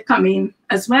want to come in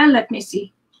as well. Let me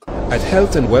see. At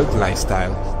Health and Wealth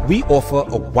Lifestyle, we offer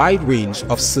a wide range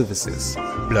of services: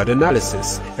 blood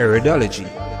analysis, iridology,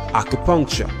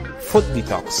 acupuncture, foot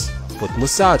detox, foot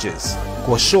massages,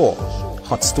 gua sha,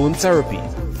 hot stone therapy,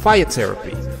 fire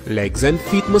therapy, legs and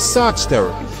feet massage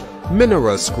therapy,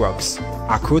 mineral scrubs,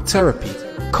 acrotherapy,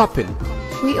 cupping.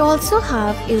 We also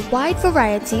have a wide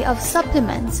variety of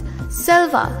supplements: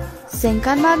 silver, zinc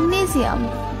and magnesium,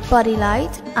 body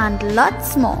light, and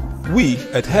lots more. We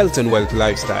at Health and Wealth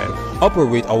Lifestyle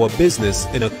operate our business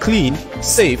in a clean,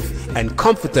 safe, and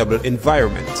comfortable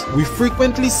environment. We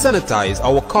frequently sanitize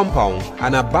our compound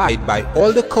and abide by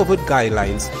all the COVID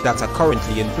guidelines that are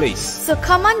currently in place. So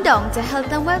come on down to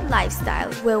Health and Wealth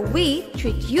Lifestyle, where we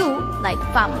treat you like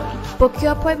family. Book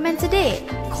your appointment today.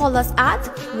 Call us at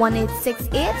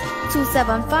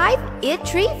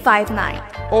 1-868-275-8359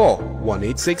 or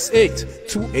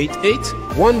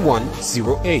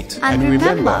 1-868-288-1108. And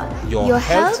remember, your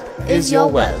health is your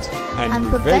wealth, and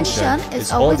prevention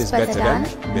is always better than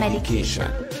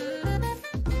medication.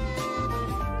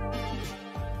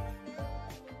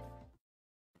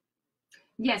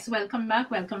 Yes, welcome back.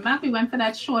 Welcome back. We went for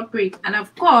that short break. And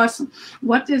of course,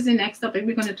 what is the next topic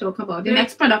we're going to talk about? The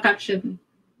next product, actually.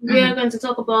 We are going to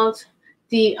talk about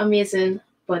the amazing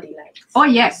body light. Oh,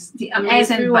 yes. The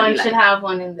amazing Everyone body light. should have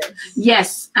one in this.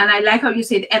 Yes. And I like how you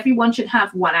said everyone should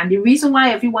have one. And the reason why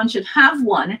everyone should have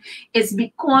one is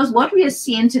because what we are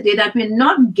seeing today, that we're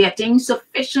not getting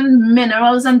sufficient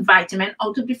minerals and vitamin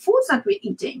out of the foods that we're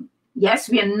eating. Yes,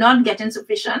 we are not getting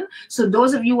sufficient. So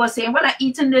those of you who are saying, well, I'm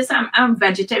eating this, I'm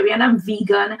vegetarian, I'm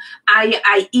vegan,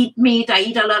 I eat meat, I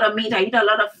eat a lot of meat, I eat a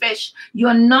lot of fish,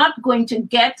 you're not going to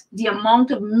get the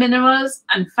amount of minerals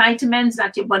and vitamins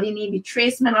that your body needs, the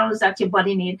trace minerals that your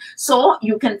body needs. So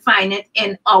you can find it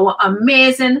in our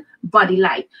amazing body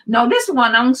light. Now, this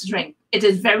 1 ounce drink, it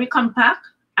is very compact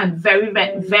and very,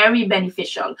 very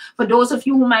beneficial. For those of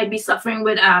you who might be suffering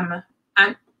with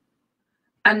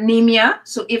anemia,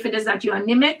 so if it is that you're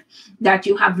anemic, that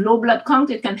you have low blood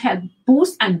count, it can help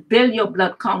boost and build your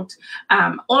blood count.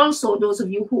 Also, those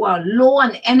of you who are low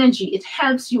on energy, it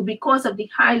helps you because of the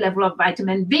high level of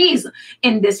vitamin B's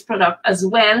in this product as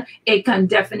well. It can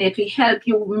definitely help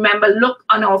you. Remember, look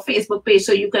on our Facebook page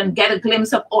so you can get a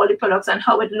glimpse of all the products and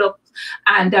how it looks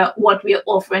and what we're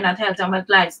offering at Health and Wealth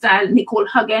Lifestyle. Nicole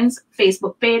Huggins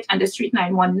Facebook page and the Street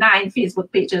 919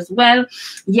 Facebook page as well.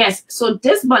 Yes, so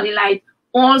this body light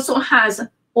also has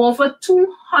over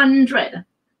 200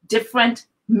 different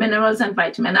minerals and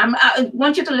vitamins. I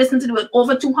want you to listen to the word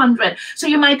over 200. So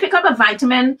you might pick up a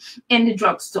vitamin in the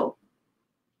drugstore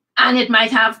and it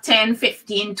might have 10,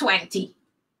 15, 20.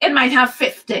 It might have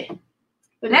 50.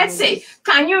 But let's say,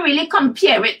 can you really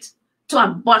compare it to a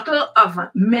bottle of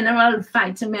mineral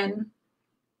vitamin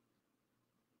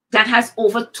that has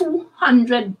over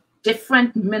 200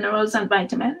 different minerals and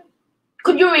vitamins?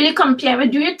 Could you really compare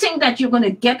it? Do you think that you're going to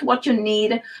get what you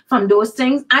need from those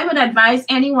things? I would advise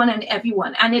anyone and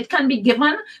everyone, and it can be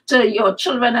given to your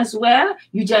children as well.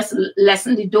 You just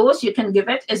lessen the dose. You can give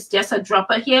it. It's just a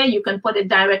dropper here. You can put it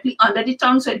directly under the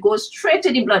tongue so it goes straight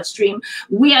to the bloodstream.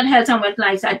 We at Health and Wealth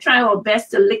Lifestyle try our best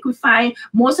to liquefy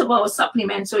most of our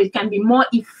supplements so it can be more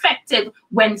effective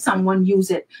when someone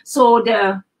uses it. So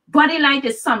the body light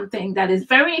is something that is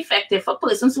very effective for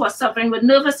persons who are suffering with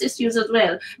nervous issues as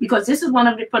well, because this is one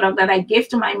of the products that I gave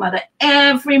to my mother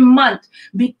every month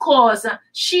because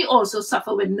she also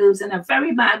suffers with nerves in a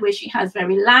very bad way. She has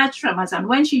very large tremors, and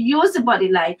when she used the body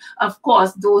light, of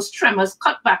course, those tremors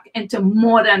cut back into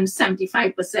more than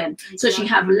 75%. So she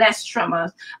have less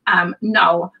tremors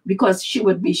now because she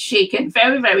would be shaken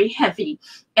very, very heavy,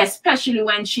 especially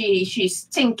when she's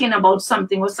thinking about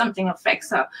something or something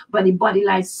affects her. But the body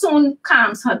light soon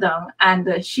calms her down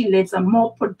and she lives a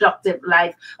more productive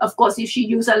life. Of course, if she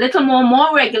uses a little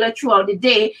more regular throughout the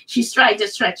day, she's trying to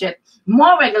stretch it.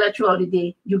 more regular throughout the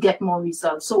day, you get more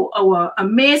results. So our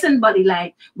amazing body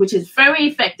light, which is very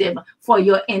effective for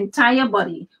your entire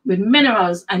body with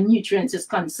minerals and nutrients is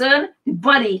concerned, the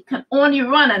body can only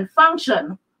run and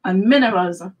function on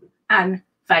minerals and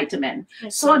vitamin.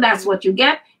 So that's what you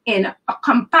get in a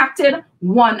compacted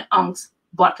 1 ounce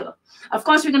bottle. Of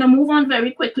course, we're going to move on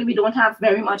very quickly. We don't have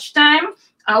very much time.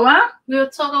 We'll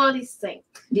talk about the zinc.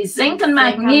 The zinc and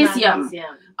magnesium.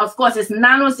 Of course, it's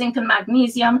nano zinc and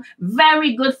magnesium.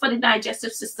 Very good for the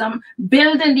digestive system,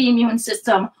 building the immune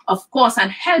system, of course,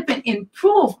 and helping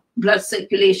improve blood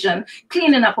circulation,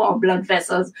 cleaning up our blood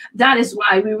vessels. That is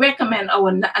why we recommend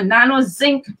our nano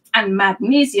zinc and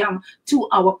magnesium to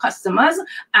our customers.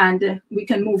 And we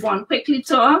can move on quickly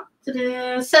to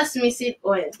the sesame seed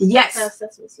oil. Yes.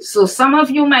 So some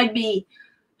of you might be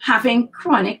having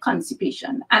chronic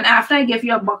constipation, and after I give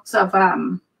you a box of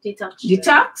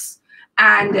detox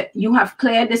and you have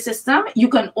cleared the system, you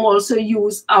can also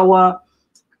use our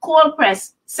cold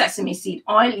pressed sesame seed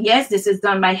oil. Yes, this is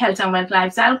done by Health and Wealth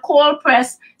Lifestyle. Cold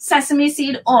pressed sesame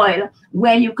seed oil,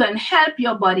 where you can help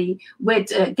your body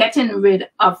with getting rid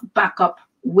of backup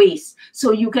waste.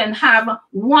 So you can have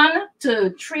 1 to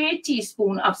 3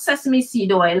 teaspoons of sesame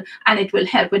seed oil, and it will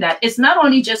help with that. It's not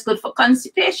only just good for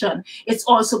constipation, it's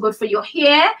also good for your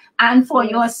hair and for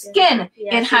your skin.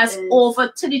 It has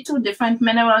over 32 different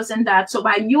minerals in that. So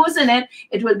by using it,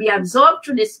 it will be absorbed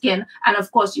through the skin, and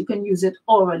of course you can use it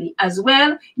orally as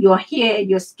well. Your hair,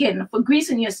 your skin, for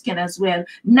greasing your skin as well,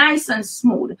 nice and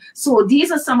smooth. So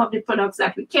these are some of the products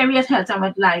that we carry at Health and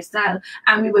Wealth Lifestyle,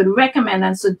 and we would recommend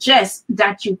and suggest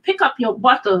that you pick up your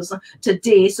bottles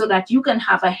today so that you can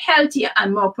have a healthier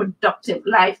and more productive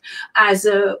life. As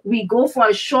we go for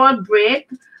a short break,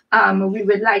 we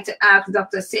would like to ask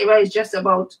Dr. Sarah, it's just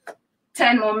about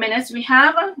 10 more minutes we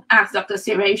have. Ask Dr.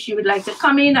 Sarah if she would like to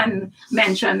come in and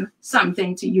mention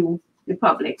something to you, the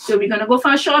public. So we're going to go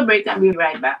for a short break and we'll be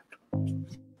right back.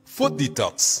 Foot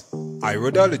detox,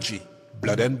 iridology,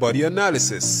 blood and body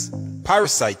analysis,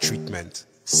 parasite treatment,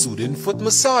 soothing foot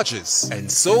massages, and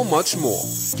so much more.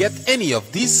 Get any of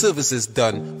these services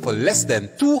done for less than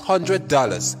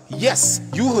 $200. Yes,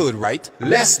 you heard right,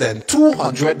 less than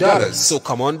 $200. So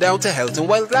come on down to Health and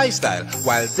Wealth Lifestyle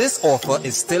while this offer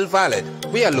is still valid.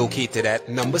 We are located at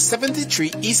number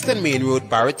 73 Eastern Main Road,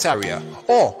 Barataria.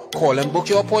 Or call and book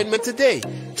your appointment today,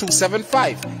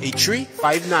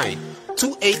 275-8359.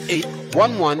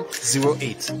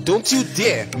 288-1108. Don't you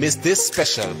dare miss this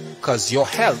special, because your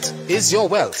health is your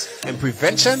wealth, and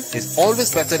prevention is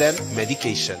always better than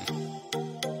medication.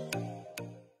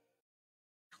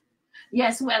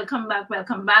 Yes, welcome back.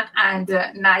 And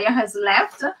Naya has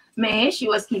left. She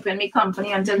was keeping me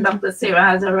company until Dr. Sarah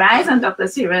has arrived, and Dr.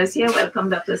 Sarah is here. Welcome,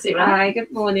 Dr. Sarah. Hi,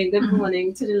 good morning. Good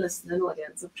morning to the listening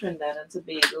audience of Trinidad and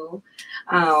Tobago.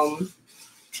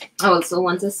 I also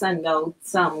want to send out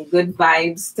some good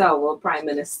vibes to our Prime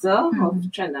Minister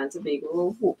of Trinidad and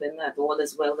Tobago, hoping that all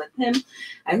is well with him.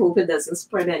 I hope it doesn't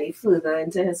spread any further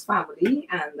into his family,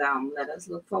 and let us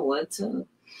look forward to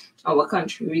our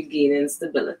country regaining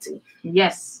stability.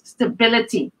 Yes,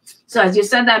 stability. So as you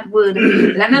said that word,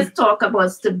 let us talk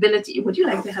about stability. Would you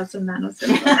like to have some nano?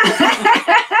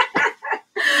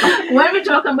 When we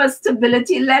talk about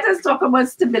stability, let us talk about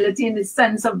stability in the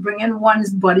sense of bringing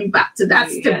one's body back to that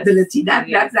stability,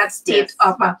 that state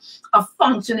of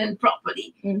functioning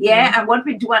properly. Yeah, and what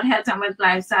we do at Health and Wealth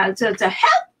Lifestyle to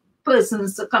help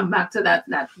persons to come back to that.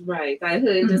 Right. I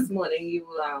heard this morning you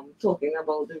talking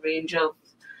about the range of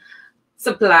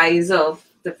supplies of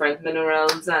different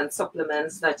minerals and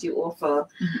supplements that you offer,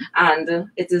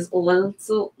 and it is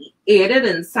also aided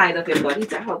inside of your body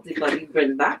to help the body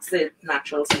bring back the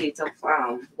natural state of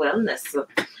wellness.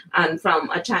 And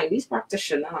from a Chinese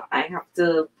practitioner, I have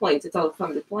to point it out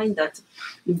from the point that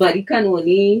the body can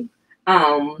only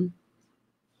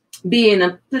be in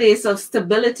a place of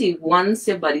stability once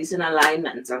your body's in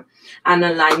alignment. And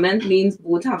alignment means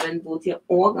having both your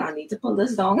organ, I need to pull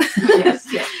this down.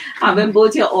 Having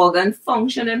both your organs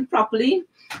functioning properly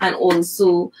and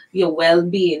also your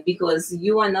well-being, because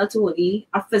you are not only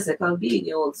a physical being,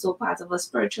 you're also part of a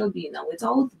spiritual being. And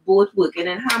without both working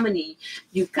in harmony,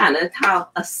 you cannot have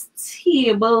a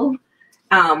stable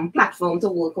platform to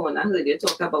work on. I heard you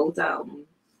talk about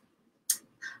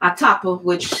a top of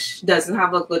which doesn't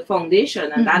have a good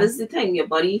foundation, and that is the thing. Your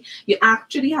body, you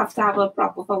actually have to have a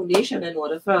proper foundation in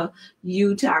order for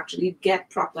you to actually get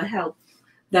proper help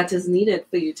that is needed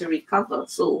for you to recover.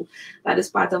 So that is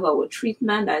part of our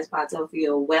treatment, that is part of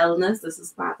your wellness. This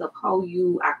is part of how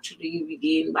you actually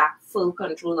regain back full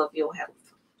control of your health.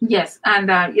 Yes,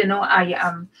 and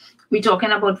we're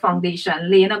talking about foundation,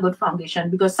 laying a good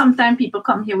foundation, because sometimes people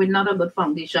come here with not a good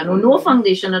foundation or no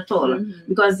foundation at all,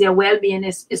 because their well-being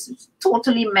is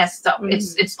totally messed up.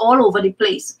 It's all over the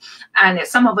place. And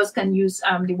some of us can use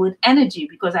the word energy,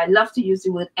 because I love to use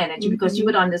the word energy, because you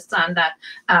would understand that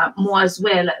more as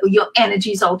well. Your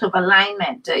energy is out of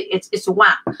alignment. It's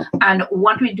whack. And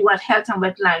what we do at Health and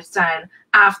Wealth Lifestyle,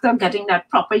 after getting that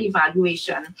proper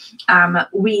evaluation,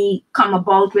 we come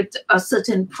about with a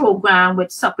certain program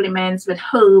with supplements, with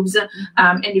herbs,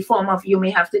 in the form of, you may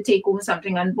have to take home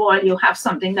something and boil. You have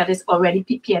something that is already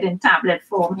prepared in tablet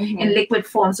form, in liquid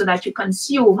form, so that you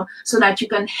consume, so that you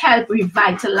can help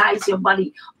revitalize your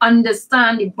body.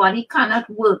 Understand the body cannot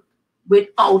work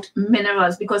without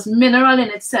minerals, because mineral in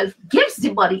itself gives the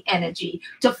body energy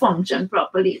to function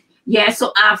properly. Yeah,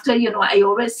 so after, I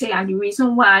always say, and the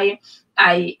reason why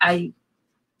I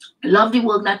love the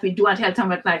work that we do at Health and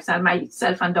Wealth Lifestyle,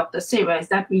 myself and Dr. Sarah, is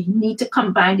that we need to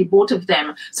combine the both of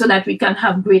them so that we can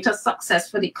have greater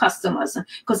success for the customers.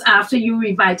 Because after you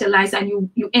revitalize and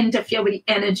you interfere with the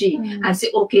energy and say,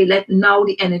 okay, let now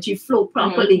the energy flow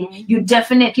properly, you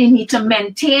definitely need to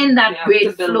maintain that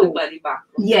great flow.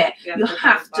 Yeah, you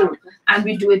have to. And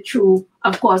we do it through,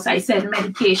 of course, I said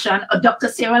medication. Dr.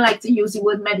 Sarah likes to use the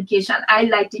word medication. I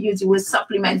like to use the word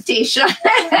supplementation.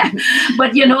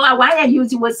 But why I use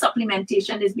the word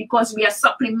supplementation is because we are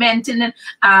supplementing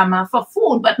for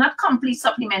food, but not complete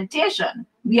supplementation.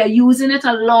 We are using it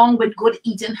along with good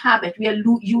eating habit. We are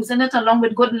using it along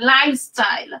with good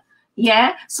lifestyle.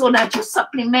 Yeah, so that you're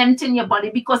supplementing your body,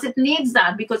 because it needs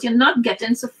that, because you're not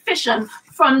getting sufficient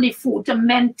from the food to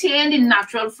maintain the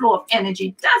natural flow of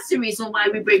energy. That's the reason why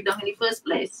we break down in the first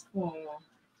place.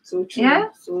 So true. Yeah,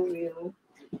 so real.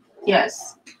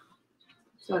 Yes.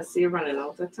 So I see you're running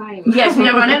out of time. Yes, we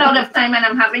are running out of time, and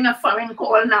I'm having a foreign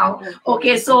call now.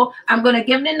 Okay, so I'm going to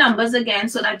give the numbers again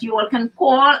so that you all can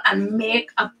call and make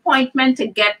appointment to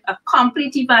get a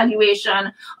complete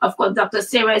evaluation. Of course, Dr.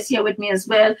 Sarah is here with me as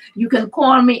well. You can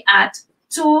call me at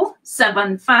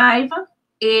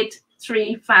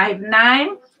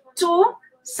 275-8359,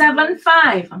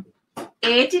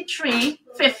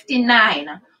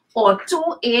 275-8359. or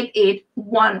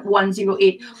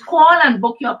 288-1108. Call and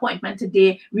book your appointment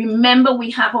today. Remember,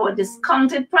 we have our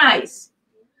discounted price.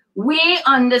 We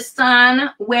understand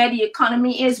where the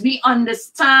economy is. We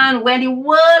understand where the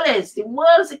world is. The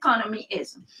world's economy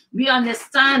is. We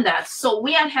understand that. So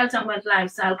we at Health and Wealth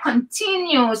Lifestyle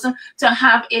continues to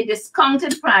have a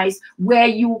discounted price where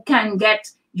you can get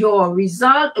your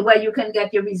result,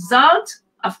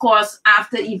 of course,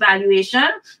 after evaluation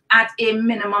at a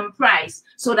minimum price,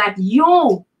 so that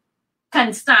you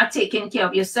can start taking care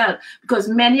of yourself. Because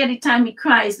many of the time we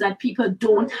cry is that people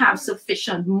don't have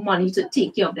sufficient money to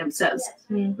take care of themselves,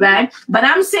 right? But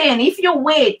I'm saying, if you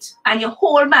wait and you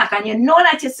hold back and you know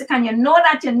that you're sick and you know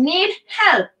that you need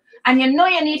help, and you know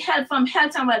you need help from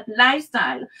Health and Wealth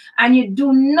Lifestyle, and you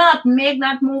do not make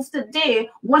that move today,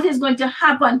 what is going to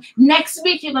happen? Next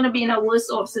week, you're going to be in a worse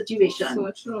off situation.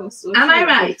 So true. Am I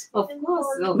right? Of course.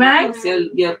 Right? Of course,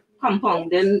 you're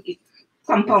compounding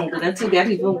until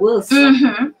get even worse.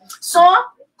 So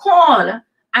call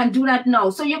and do that now.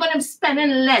 So you're going to be spending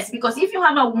less, because if you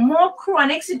have a more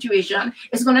chronic situation,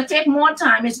 it's going to take more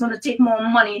time, it's going to take more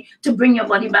money to bring your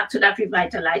body back to that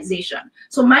revitalization.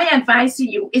 So my advice to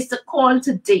you is to call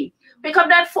today. Pick up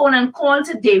that phone and call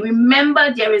today.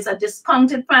 Remember, there is a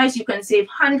discounted price. You can save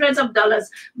hundreds of dollars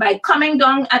by coming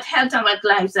down at Health and Wealth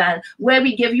Lifestyle, where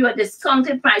we give you a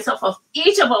discounted price of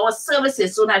each of our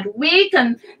services, so that we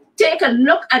can take a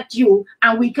look at you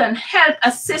and we can help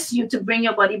assist you to bring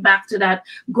your body back to that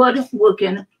good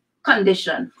working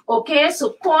condition. Okay,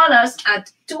 so call us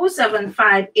at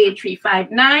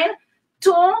 275-8359,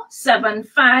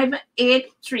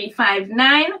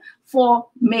 275-8359 for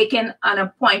making an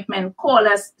appointment. Call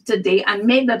us today and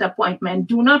make that appointment.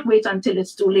 Do not wait until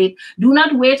it's too late. Do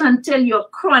not wait until you're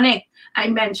chronic. I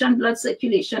mentioned blood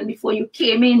circulation before you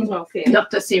came in,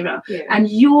 Dr. Sarah, and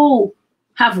you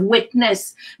have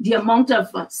witnessed the amount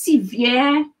of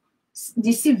severity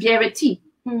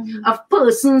of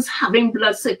persons having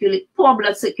poor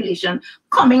blood circulation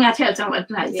coming at Health and Wealth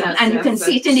Lifestyle. And you can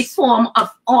see it in the form of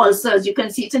ulcers. You can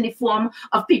see it in the form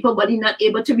of people body not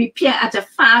able to repair at a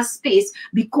fast pace,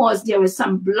 because there is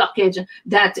some blockage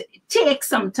that takes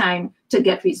some time to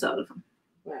get resolved.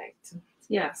 Right.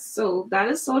 Yes, so that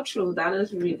is so true. That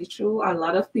is really true. A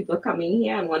lot of people coming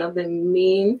here, and one of the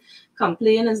main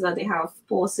complaints is that they have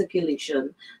poor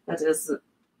circulation. That is,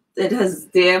 it has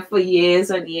there for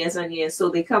years and years and years. So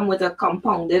they come with a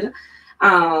compounded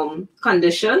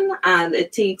condition, and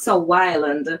it takes a while.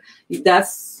 And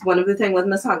that's one of the things what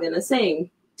Ms. Huggins is saying.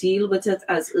 deal with it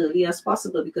as early as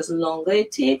possible, because the longer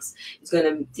it takes, it's going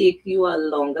to take you a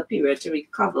longer period to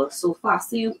recover. So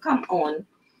faster you come on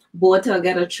board to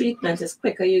get a treatment, is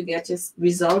quicker you get your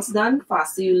results done,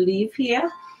 faster you leave here,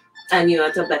 and you're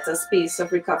at a better space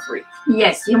of recovery.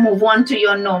 Yes, you move on to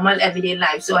your normal everyday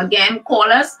life. So again, call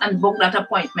us and book that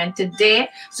appointment today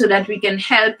so that we can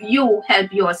help you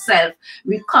help yourself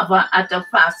recover at a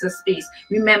faster pace.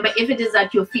 Remember, if it is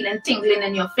that you're feeling tingling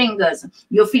in your fingers,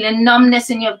 you're feeling numbness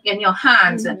in your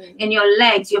hands, in your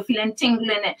legs, you're feeling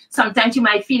tingling. Sometimes you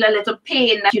might feel a little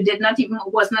pain that you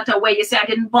was not aware. You say, I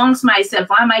didn't bounce myself.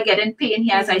 Why am I getting pain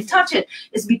here as I touch it?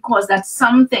 It's because that's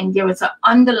something, there is an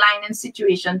underlying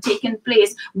situation taking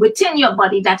place within your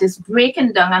body that is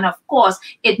breaking down, and of course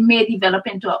it may develop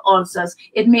into ulcers,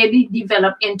 it may be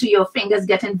develop into your fingers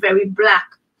getting very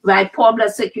black, right? Poor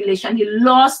blood circulation, the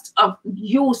loss of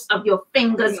use of your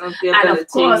fingers, and of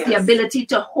course the ability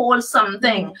to hold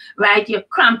something, right? You're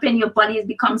cramping, your body has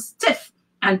become stiff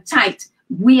and tight.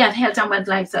 We at Health and Wealth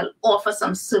Lifestyle offer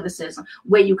some services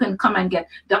where you can come and get.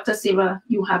 Dr. Sarah,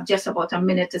 you have just about a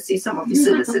minute to see some of the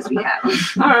services we have.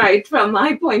 All right. From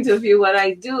my point of view, what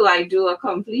I do a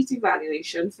complete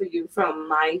evaluation for you. From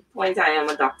my point, I am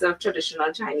a doctor of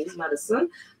traditional Chinese medicine.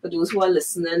 For those who are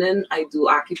listening in, I do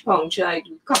acupuncture, I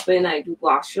do cupping, I do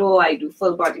gua sha, I do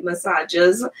full body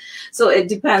massages. So it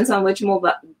depends on which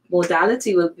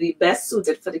modality will be best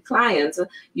suited for the client,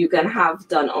 you can have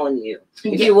done on you.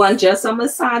 If you want just a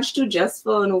massage too, just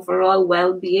for an overall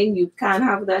well-being, you can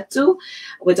have that too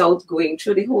without going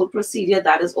through the whole procedure.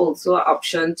 That is also an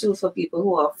option too for people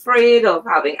who are afraid of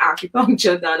having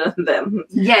acupuncture done on them.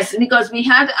 Yes, because we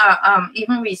had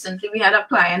even recently we had a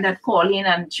client that called in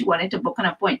and she wanted to book an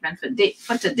appointment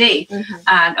for today.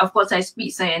 And of course I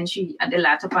speak and she at the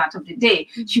latter part of the day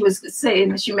she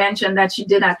mentioned that she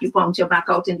did acupuncture back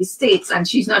out in the States and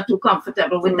she's not too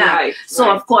comfortable with that. So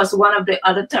of course one of the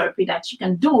other therapy that she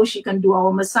can do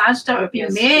our massage therapy.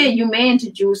 You may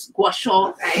introduce gua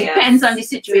sha. Depends on the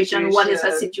situation. What is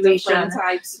her situation?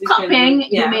 Cupping,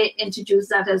 you may introduce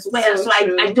that as well. So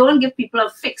I don't give people a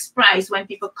fixed price when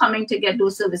people coming to get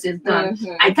those services done.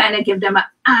 I kind of give them an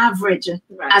average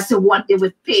as to what they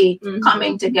would pay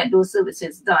coming to get those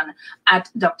services done at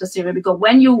Dr. Sarah, because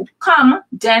when you come,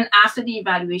 then after the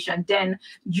evaluation, then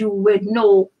you would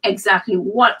know exactly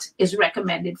what is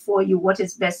recommended for you, what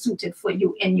is best suited for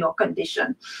you in your condition.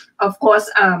 Of course,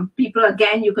 people,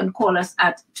 again, you can call us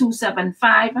at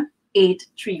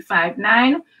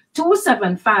 275-8359,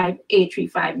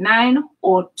 275-8359,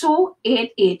 or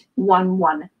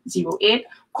 288-1108.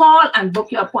 Call and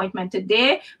book your appointment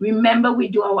today. Remember, we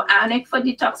do our ANIC for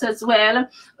detox as well.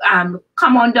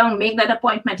 Come on down, make that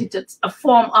appointment. It is a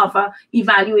form of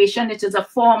evaluation. It is a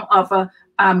form of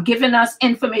giving us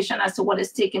information as to what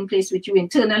is taking place with you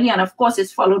internally. And of course,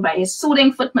 it's followed by a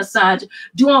soothing foot massage,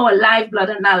 do our live blood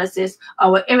analysis,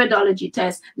 our iridology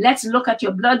test. Let's look at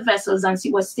your blood vessels and see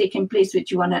what's taking place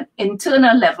with you on an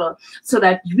internal level so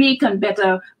that we can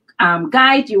better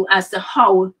guide you as to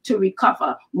how to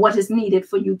recover, what is needed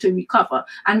for you to recover.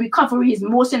 And recovery is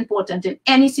most important in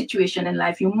any situation in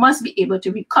life. You must be able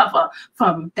to recover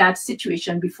from that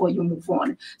situation before you move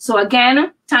on. So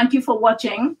again, thank you for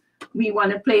watching. We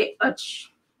want to play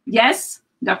yes,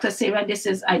 Dr. Sarah, this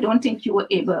is, I don't think you were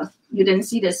able, you didn't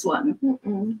see this one.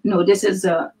 No, this is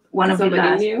one of the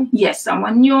last. New? Yes,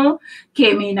 someone new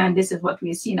came in and this is what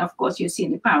we've seen. Of course, you've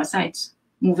seen the parasites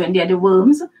moving there, the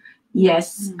worms.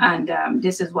 Yes, and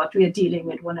this is what we are dealing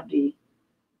with, one of the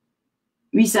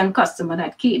recent customer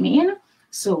that came in.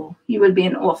 So he will be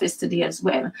in office today as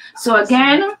well. So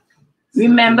again,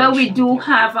 remember, we do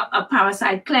have a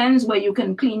parasite cleanse where you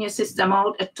can clean your system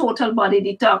out, a total body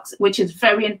detox, which is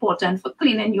very important for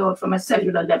cleaning you out from a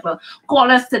cellular level. Call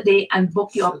us today and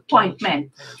book your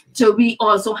appointment. So we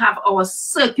also have our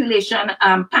circulation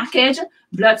package,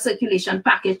 blood circulation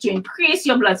package to increase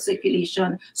your blood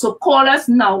circulation. So call us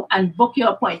now and book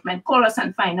your appointment. Call us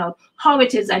and find out how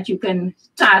it is that you can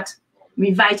start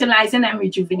revitalizing and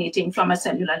rejuvenating from a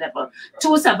cellular level.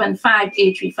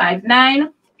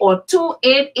 275-8359 or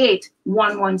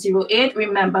 288-1108.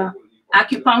 Remember,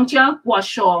 acupuncture, gua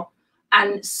sha,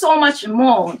 and so much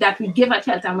more that we give at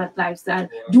Health and Wealth Lifestyle.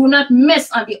 Do not miss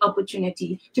on the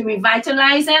opportunity to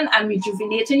revitalizing and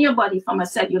rejuvenating your body from a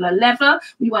cellular level.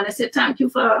 We want to say thank you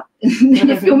for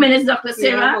a few minutes, Dr.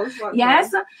 Sarah.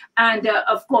 Yes, and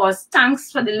of course,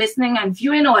 thanks for the listening and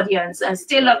viewing audience. And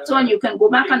stay locked on. You can go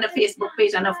back on the Facebook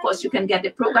page, and of course, you can get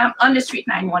the program on the Street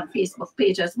 91 Facebook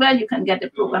page as well. You can get the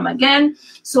program again.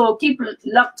 So keep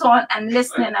locked on and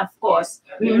listening, of course.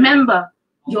 Remember,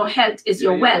 your health is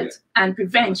your wealth, and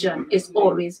prevention is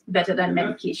always better than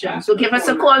medication. So give us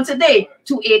a call today,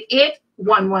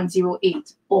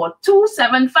 1108 or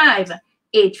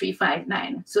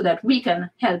 275-8359 so that we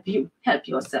can help you help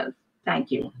yourself.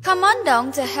 Thank you. Come on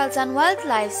down to Health and Wealth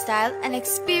Lifestyle and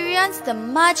experience the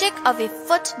magic of a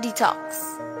foot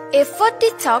detox. A foot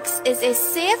detox is a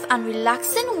safe and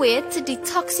relaxing way to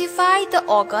detoxify the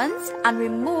organs and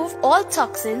remove all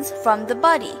toxins from the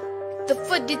body. The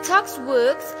foot detox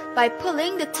works by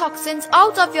pulling the toxins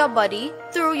out of your body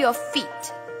through your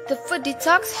feet. The foot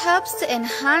detox helps to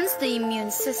enhance the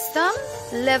immune system,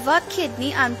 liver,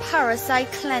 kidney and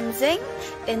parasite cleansing,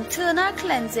 internal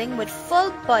cleansing with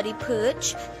full body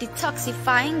purge,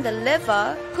 detoxifying the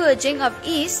liver, purging of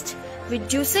yeast,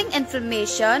 reducing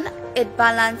inflammation. It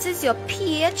balances your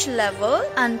pH level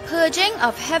and purging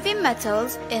of heavy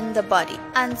metals in the body,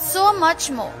 and so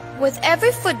much more. With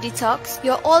every foot detox,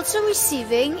 you're also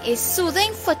receiving a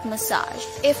soothing foot massage.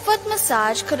 A foot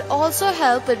massage could also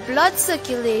help with blood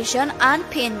circulation and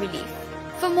pain relief.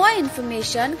 For more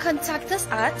information, contact us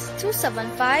at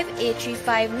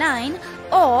 275-8359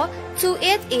 or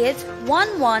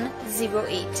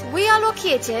 288-1108. We are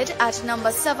located at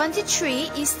number 73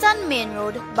 Eastern Main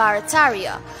Road,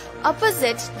 Barataria,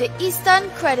 opposite the Eastern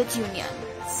Credit Union.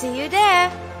 See you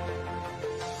there!